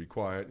here and you're going to be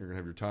quiet and you're going to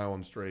have your tie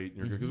on straight,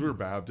 and because we were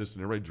Baptist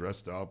and everybody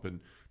dressed up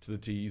and to the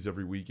T's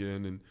every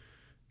weekend,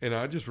 and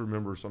I just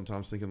remember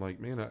sometimes thinking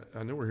like, man,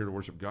 I know we're here to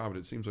worship God, but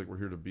it seems like we're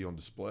here to be on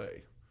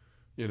display,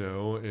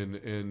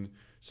 and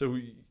so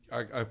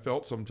I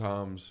felt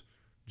sometimes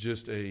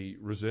just a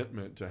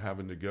resentment to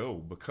having to go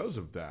because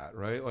of that,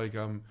 right? Like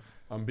I'm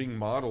being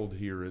modeled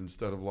here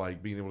instead of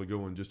like being able to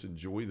go and just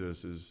enjoy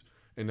this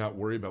and not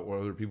worry about what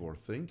other people are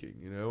thinking,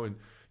 and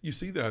you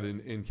see that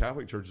in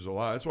Catholic churches a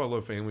lot. That's why I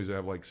love families that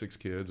have like 6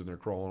 kids and they're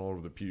crawling all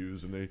over the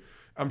pews, and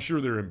I'm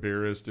sure they're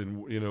embarrassed,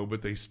 and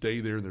but they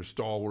stay there and they're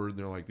stalwart and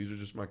they're like, these are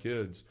just my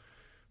kids.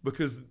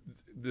 because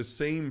the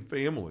same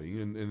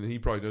family, and he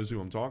probably knows who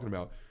I'm talking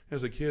about,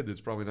 has a kid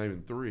that's probably not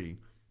even 3.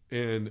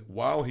 And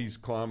while he's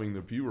climbing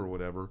the pew or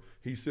whatever,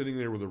 he's sitting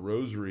there with a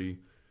rosary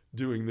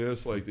doing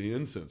this like the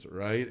incense,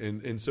 right?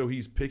 And so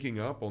he's picking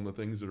up on the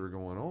things that are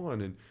going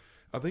on. And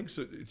I think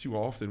too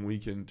often we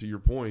can, to your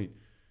point,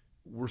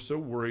 we're so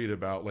worried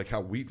about like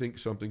how we think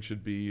something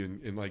should be,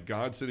 and like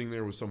God sitting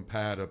there with some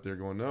pad up there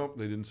going, nope,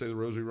 they didn't say the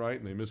rosary right,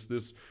 and they missed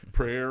this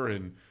prayer,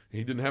 and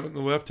he didn't have it in the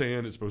left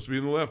hand, it's supposed to be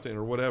in the left hand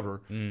or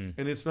whatever. And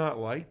it's not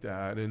like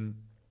that. And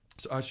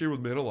so I share with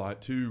men a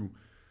lot too,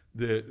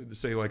 that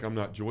say like, I'm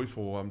not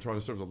joyful, I'm trying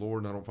to serve the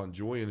Lord and I don't find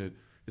joy in it.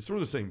 It's sort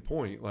of the same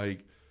point.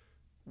 Like,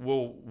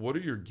 well, what are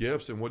your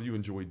gifts and what do you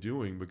enjoy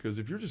doing? Because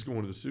if you're just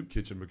going to the soup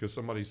kitchen because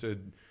somebody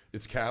said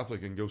it's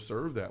Catholic and go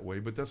serve that way,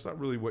 but that's not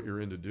really what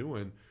you're into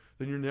doing,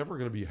 then you're never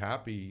going to be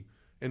happy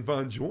and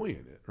find joy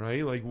in it,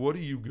 right? Like, what are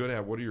you good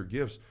at? What are your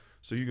gifts?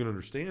 So you can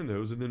understand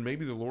those, and then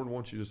maybe the Lord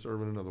wants you to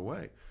serve in another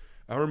way.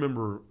 I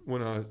remember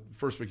when I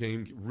first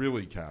became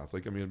really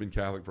Catholic. I mean, I've been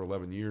Catholic for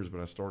 11 years, but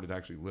I started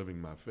actually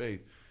living my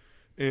faith.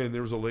 And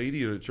there was a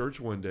lady at a church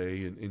one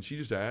day, and she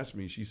just asked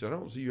me, she said, I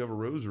don't see you have a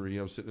rosary.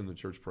 I was sitting in the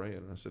church praying.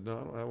 And I said, no,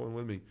 I don't have one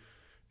with me.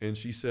 And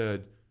she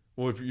said,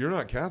 well, if you're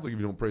not Catholic, if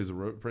you don't pray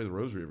the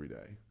rosary every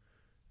day.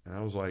 And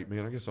I was like,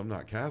 man, I guess I'm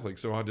not Catholic.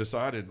 So I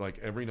decided, like,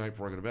 every night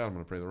before I go to bed, I'm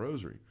going to pray the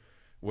rosary.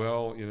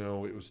 Well, you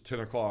know, it was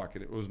 10 o'clock,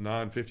 and it was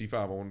 9:55.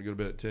 I wanted to go to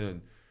bed at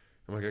 10.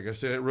 I'm like, I got to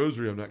say that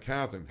rosary. I'm not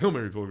Catholic. Hail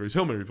Mary, full of grace.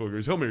 Hail Mary, full of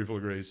grace. Hail Mary, full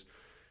of grace.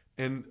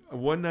 And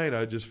one night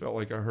I just felt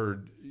like I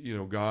heard, you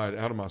know, God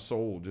out of my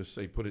soul just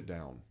say, put it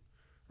down,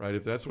 right?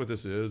 If that's what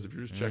this is, if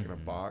you're just checking a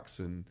box,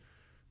 and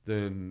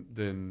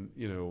then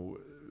you know,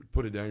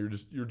 put it down.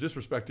 You're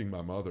disrespecting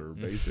my mother,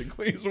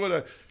 basically, is what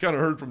I kind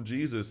of heard from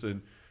Jesus.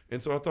 And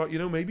so I thought, you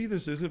know, maybe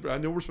this isn't. I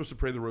know we're supposed to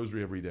pray the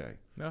rosary every day.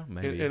 Well,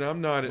 maybe. And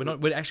I'm not.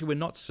 We're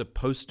not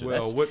supposed to.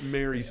 Well, what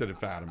Mary said at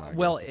Fatima.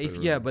 Well,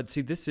 but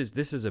see, this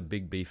is a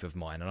big beef of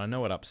mine, and I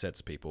know it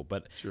upsets people.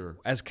 But sure,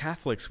 as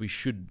Catholics, we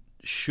should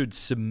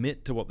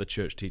submit to what the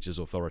church teaches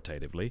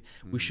authoritatively.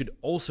 We should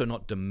also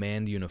not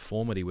demand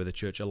uniformity where the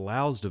church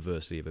allows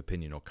diversity of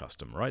opinion or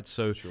custom, right?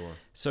 So, sure.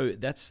 So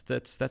that's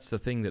the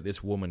thing that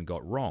this woman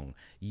got wrong.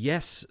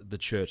 Yes, the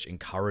church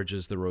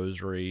encourages the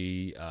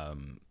rosary.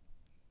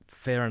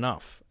 Fair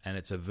enough, and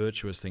it's a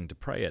virtuous thing to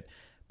pray it.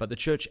 But the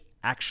church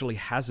actually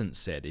hasn't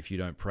said if you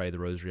don't pray the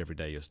rosary every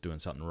day, you're doing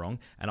something wrong.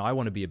 And I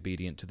want to be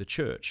obedient to the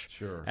church.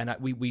 Sure. And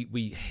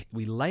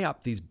we lay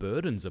up these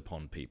burdens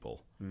upon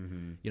people.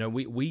 Mm-hmm. You know,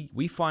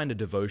 we find a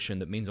devotion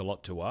that means a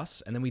lot to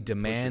us, and then we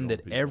demand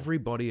that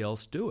everybody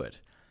else do it.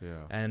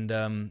 Yeah.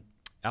 And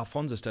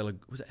Alphonsus de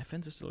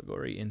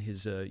Liguori, in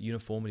his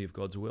Uniformity of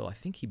God's Will, I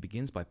think he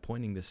begins by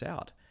pointing this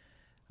out.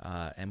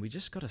 And we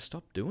just got to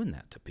stop doing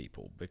that to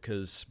people,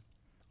 because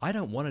I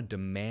don't want to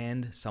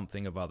demand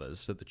something of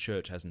others that the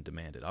church hasn't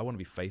demanded. I want to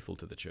be faithful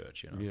to the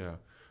church, you know? Yeah.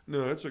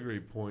 No, that's a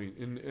great point.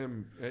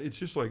 And it's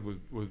just like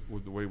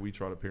with the way we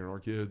try to parent our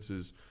kids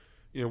is,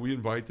 you know, we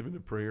invite them into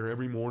prayer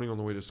every morning on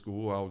the way to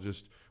school.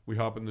 We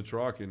hop in the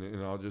truck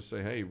and I'll just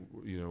say, hey,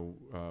 you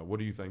know, what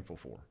are you thankful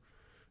for?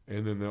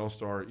 And then they'll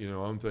start, you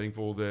know, I'm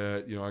thankful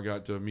that, you know, I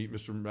got to meet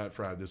Mr. Matt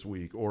Frad this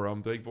week, or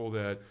I'm thankful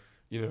that,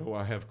 you know,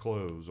 I have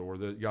clothes, or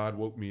that God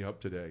woke me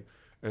up today.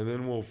 And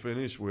then we'll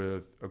finish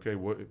with, okay,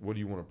 what do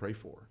you want to pray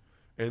for?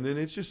 And then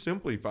it's just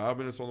simply 5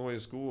 minutes on the way to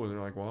school, and they're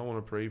like, well, I want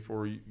to pray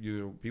for, you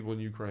know, people in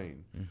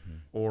Ukraine. Mm-hmm.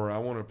 Or I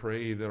want to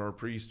pray that our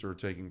priests are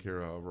taken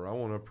care of. Or I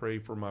want to pray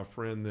for my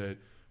friend that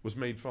was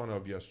made fun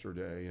of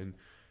yesterday. And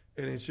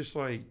it's just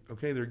like,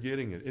 okay, they're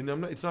getting it. And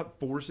it's not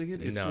forcing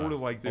it. It's sort of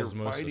like they're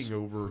fighting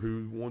over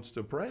who wants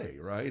to pray,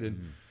 right?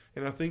 And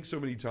I think so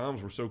many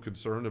times we're so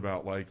concerned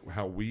about like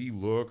how we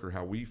look or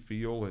how we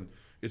feel, and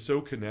it's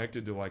so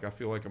connected to, like, I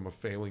feel like I'm a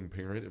failing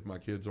parent if my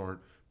kids aren't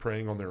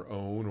praying on their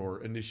own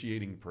or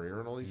initiating prayer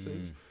and all these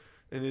things.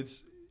 And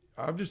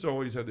I've just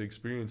always had the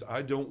experience,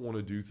 I don't want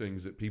to do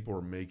things that people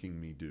are making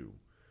me do.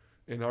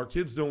 And our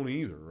kids don't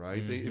either,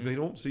 right? Mm-hmm. If they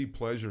don't see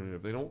pleasure in it,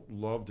 if they don't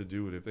love to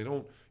do it, if they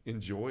don't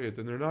enjoy it,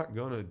 then they're not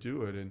going to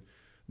do it. And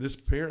this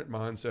parent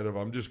mindset of,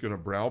 I'm just going to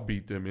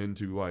browbeat them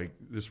into like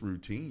this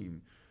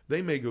routine,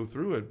 they may go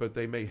through it, but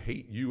they may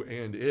hate you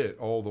and it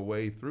all the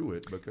way through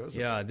it because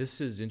of it.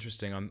 This is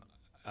interesting.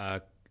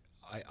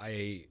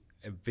 I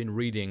have been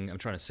reading, I'm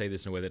trying to say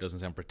this in a way that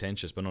doesn't sound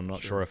pretentious, but I'm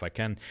not sure if I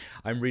can.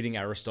 I'm reading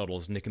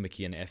Aristotle's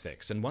Nicomachean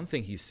Ethics, and one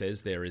thing he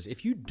says there is,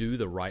 if you do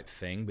the right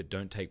thing but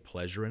don't take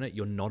pleasure in it,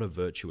 you're not a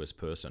virtuous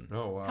person.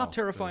 Oh, wow. How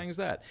terrifying is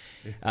that?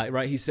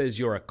 Right? He says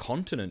you're a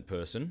continent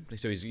person.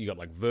 So you got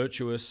like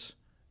virtuous,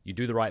 you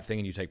do the right thing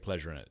and you take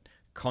pleasure in it.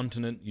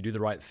 Continent, you do the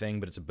right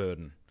thing but it's a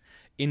burden.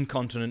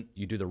 Incontinent,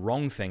 you do the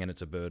wrong thing and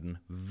it's a burden.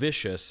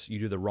 Vicious, you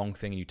do the wrong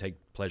thing and you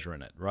take pleasure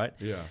in it, right?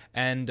 Yeah.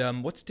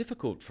 And what's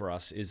difficult for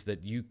us is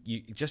that you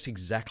just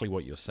exactly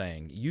what you're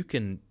saying. You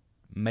can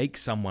make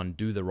someone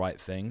do the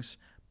right things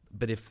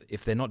But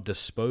if they're not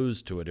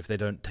disposed to it, if they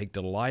don't take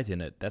delight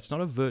in it, that's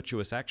not a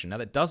virtuous action. Now,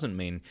 that doesn't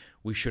mean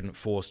we shouldn't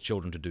force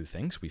children to do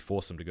things. We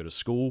force them to go to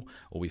school,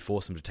 or we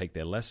force them to take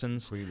their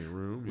lessons. Clean their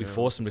room. We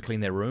force them to clean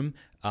their room,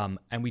 and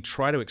we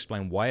try to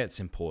explain why it's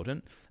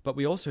important, but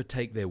we also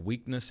take their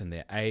weakness and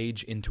their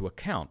age into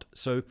account.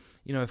 So,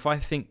 if I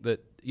think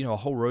that, a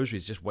whole rosary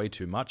is just way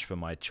too much for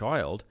my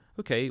child,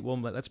 okay, well,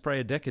 let's pray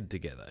a decade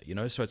together,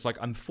 So it's like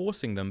I'm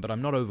forcing them, but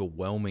I'm not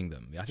overwhelming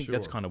them. I think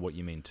that's kind of what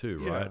you mean too,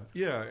 right?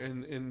 Yeah,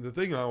 and the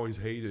thing I always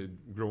hated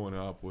growing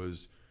up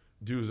was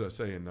do as I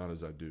say and not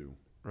as I do,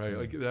 right?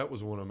 Like that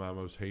was one of my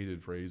most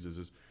hated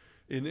phrases.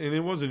 And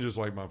it wasn't just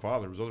like my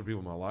father. It was other people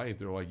in my life.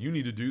 They're like, you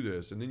need to do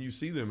this. And then you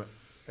see them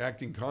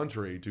acting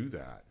contrary to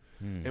that.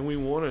 And we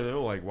want to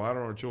know, like, why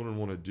don't our children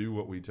want to do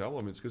what we tell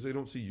them? It's because they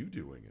don't see you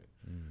doing it,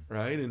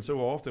 right? And so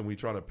often we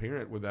try to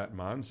parent with that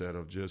mindset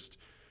of just,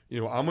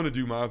 I'm going to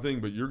do my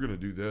thing, but you're going to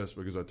do this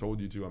because I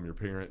told you to. I'm your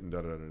parent, and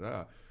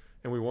da-da-da-da.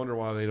 And we wonder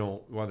why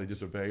they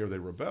disobey or they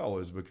rebel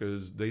is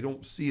because they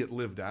don't see it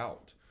lived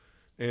out.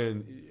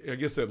 And I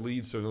guess that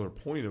leads to another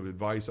point of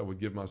advice I would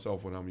give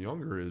myself when I'm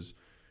younger is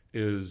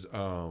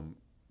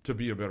to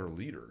be a better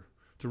leader,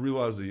 to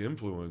realize the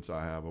influence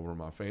I have over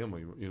my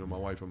family, my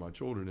wife and my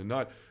children, and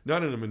not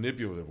in a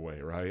manipulative way,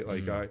 right?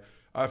 Like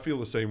I feel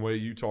the same way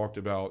you talked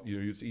about,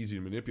 it's easy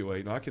to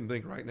manipulate. And I can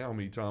think right now how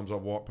many times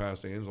I've walked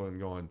past Angela and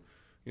gone,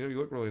 you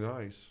look really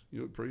nice.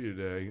 You look pretty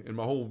today. And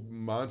my whole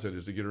mindset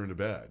is to get her into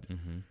bed,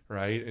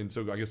 right? And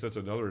so I guess that's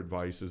another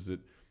advice is that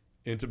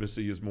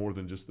intimacy is more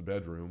than just the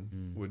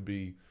bedroom would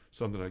be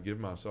something I give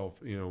myself,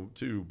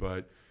 too.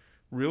 But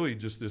really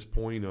just this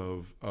point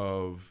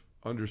of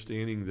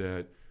understanding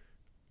that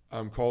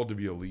I'm called to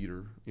be a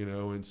leader,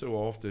 and so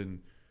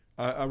often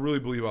I really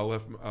believe I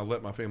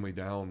let my family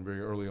down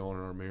very early on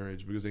in our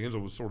marriage because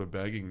Angela was sort of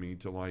begging me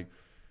to like,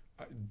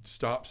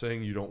 stop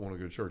saying you don't want to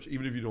go to church.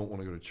 Even if you don't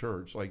want to go to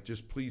church, like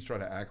just please try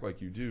to act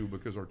like you do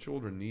because our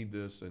children need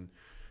this. And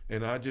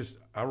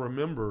I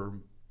remember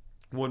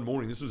one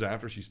morning, this was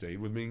after she stayed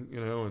with me,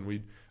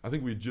 and I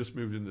think we'd just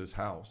moved into this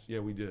house. Yeah,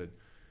 we did.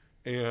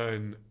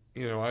 And,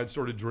 I had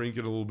started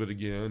drinking a little bit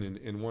again.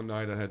 And one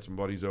night I had some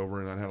buddies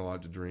over and I had a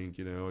lot to drink,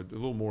 a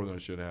little more than I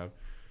should have.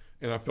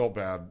 And I felt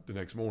bad the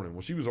next morning.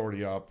 Well, she was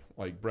already up,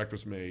 like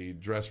breakfast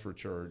made, dressed for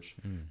church.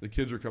 The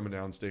kids are coming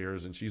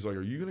downstairs, and she's like,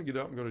 "Are you going to get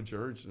up and go to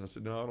church?" And I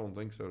said, "No, I don't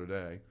think so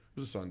today." It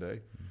was a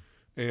Sunday.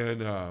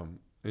 And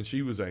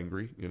she was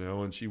angry,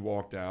 and she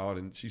walked out,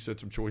 and she said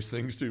some choice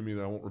things to me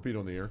that I won't repeat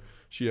on the air.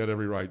 She had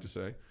every right to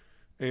say.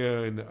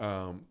 And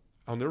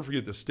I'll never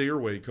forget the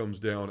stairway comes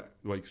down,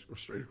 like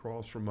straight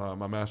across from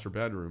my master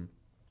bedroom.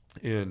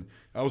 And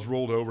I was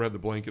rolled over, had the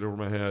blanket over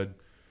my head,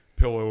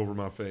 pillow over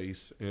my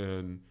face,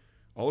 and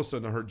all of a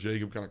sudden I heard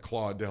Jacob kind of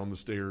clawed down the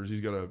stairs.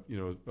 He's got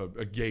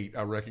a gait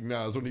I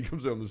recognize when he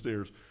comes down the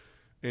stairs.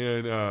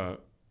 And all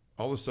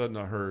of a sudden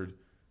I heard,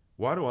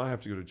 "Why do I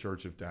have to go to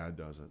church if Dad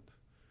doesn't?"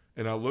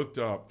 And I looked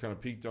up, kind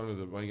of peeked under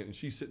the blanket, and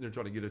she's sitting there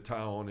trying to get a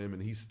towel on him,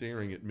 and he's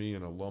staring at me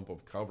in a lump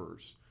of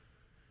covers.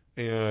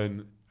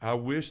 And I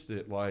wish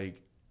that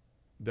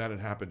that had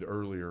happened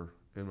earlier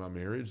in my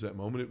marriage, that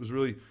moment. It was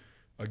really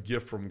a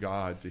gift from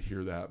God to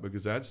hear that,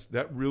 because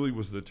that really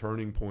was the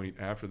turning point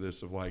after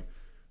this of like,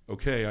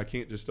 okay, I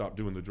can't just stop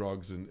doing the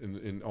drugs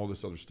and all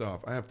this other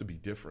stuff. I have to be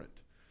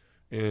different.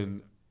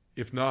 And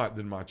if not,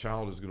 then my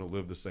child is going to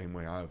live the same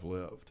way I've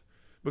lived.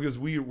 Because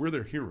we're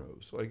their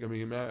heroes.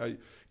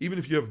 Even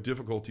if you have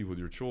difficulty with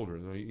your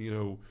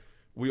children,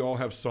 we all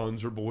have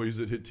sons or boys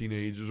that hit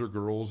teenagers or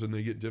girls, and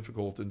they get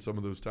difficult in some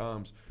of those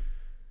times.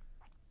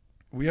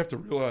 We have to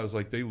realize,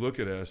 they look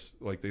at us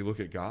like they look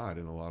at God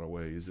in a lot of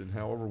ways. And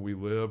however we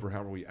live or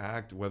however we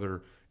act,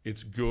 whether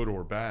it's good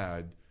or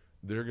bad,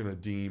 they're going to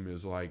deem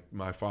as like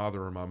my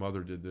father or my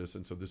mother did this,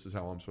 and so this is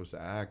how I'm supposed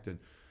to act. And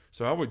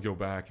so I would go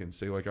back and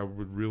say, I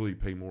would really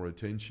pay more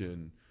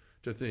attention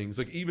to things.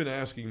 Like even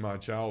asking my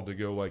child to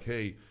go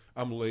hey,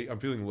 I'm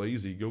feeling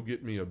lazy, go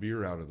get me a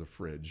beer out of the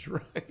fridge,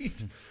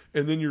 right?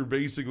 And then you're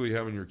basically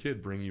having your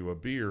kid bring you a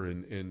beer,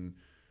 and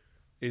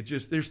it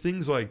just, there's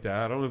things like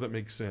that. I don't know if that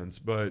makes sense,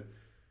 but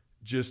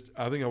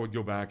I think I would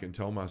go back and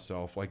tell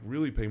myself,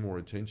 really pay more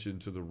attention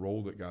to the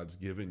role that God's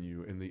given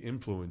you and the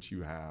influence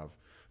you have,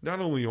 not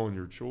only on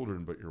your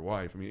children, but your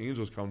wife. I mean,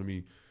 Angela's come to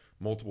me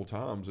multiple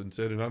times and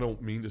said, and I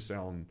don't mean to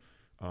sound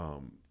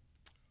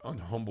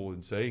unhumble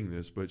in saying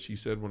this, but she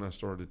said when I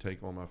started to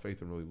take on my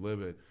faith and really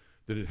live it,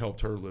 that it helped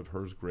her live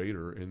hers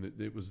greater. And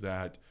that it was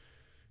that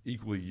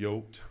equally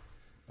yoked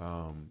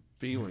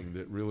feeling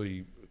that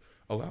really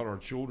allowed our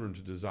children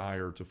to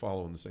desire to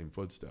follow in the same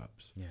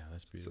footsteps. Yeah,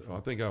 that's beautiful. So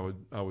I think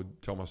I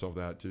would tell myself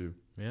that too.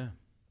 Yeah.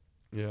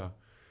 Yeah.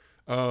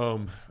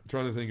 I'm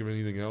trying to think of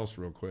anything else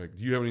real quick.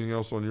 Do you have anything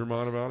else on your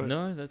mind about it?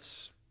 No,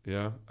 that's...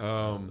 Yeah.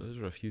 Those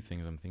are a few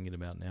things I'm thinking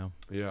about now.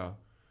 Yeah.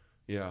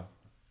 Yeah.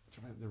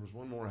 There was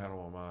one more I had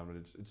on my mind, but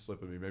it's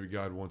slipping me. Maybe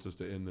God wants us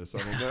to end this. I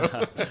don't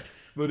know.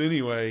 But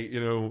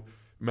anyway,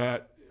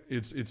 Matt,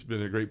 it's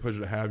been a great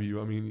pleasure to have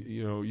you. I mean,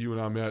 you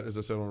and I met, as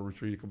I said, on a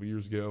retreat a couple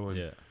years ago,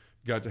 and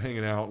got to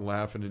hanging out and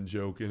laughing and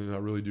joking, and I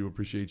really do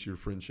appreciate your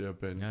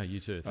friendship. And Yeah, you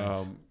too.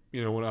 Thanks.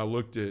 when I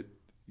looked at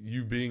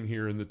you being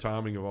here and the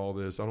timing of all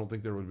this, I don't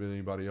think there would have been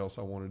anybody else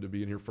I wanted to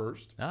be in here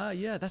first.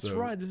 Yeah, that's So,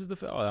 right. This is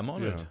the. I'm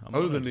honored. Yeah. I'm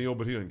Other than honored. Neil,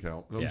 but he didn't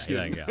count. No, I'm Yeah, just he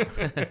kidding.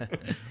 doesn't count.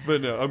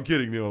 But no, I'm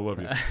kidding, Neil. I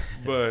love you.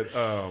 But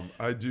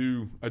I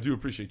do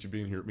appreciate you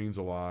being here. It means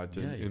a lot.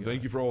 And, Yeah, you and got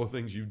thank it. you for all the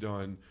things you've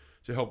done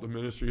to help the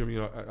ministry. I mean,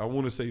 I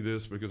want to say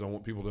this because I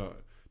want people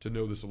to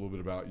know this a little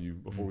bit about you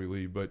before we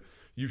leave. But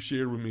you've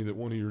shared with me that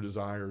one of your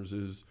desires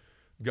is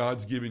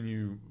God's given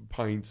you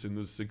pints in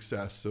the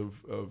success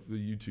of the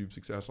YouTube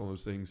success on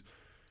those things.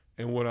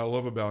 And what I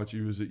love about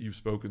you is that you've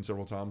spoken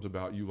several times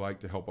about you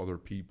like to help other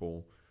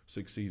people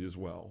succeed as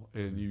well.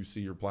 And you see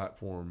your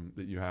platform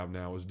that you have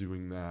now as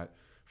doing that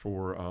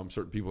for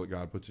certain people that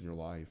God puts in your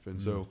life. And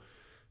so,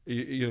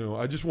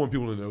 I just want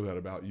people to know that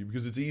about you,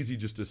 because it's easy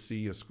just to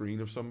see a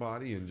screen of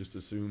somebody and just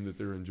assume that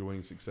they're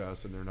enjoying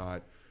success and they're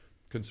not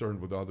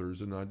concerned with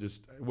others. And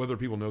whether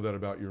people know that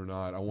about you or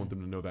not, I want them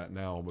to know that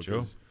now, because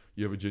Sure.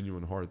 you have a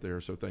genuine heart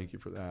there. So thank you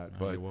for that.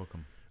 You're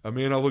welcome.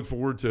 Man, I look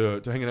forward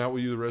to hanging out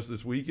with you the rest of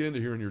this weekend,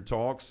 to hearing your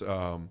talks,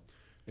 and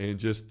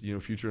just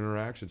future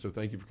interaction. So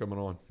thank you for coming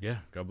on. Yeah,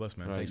 God bless,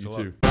 man. All right, Thanks you a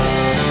lot.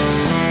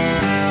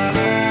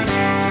 too.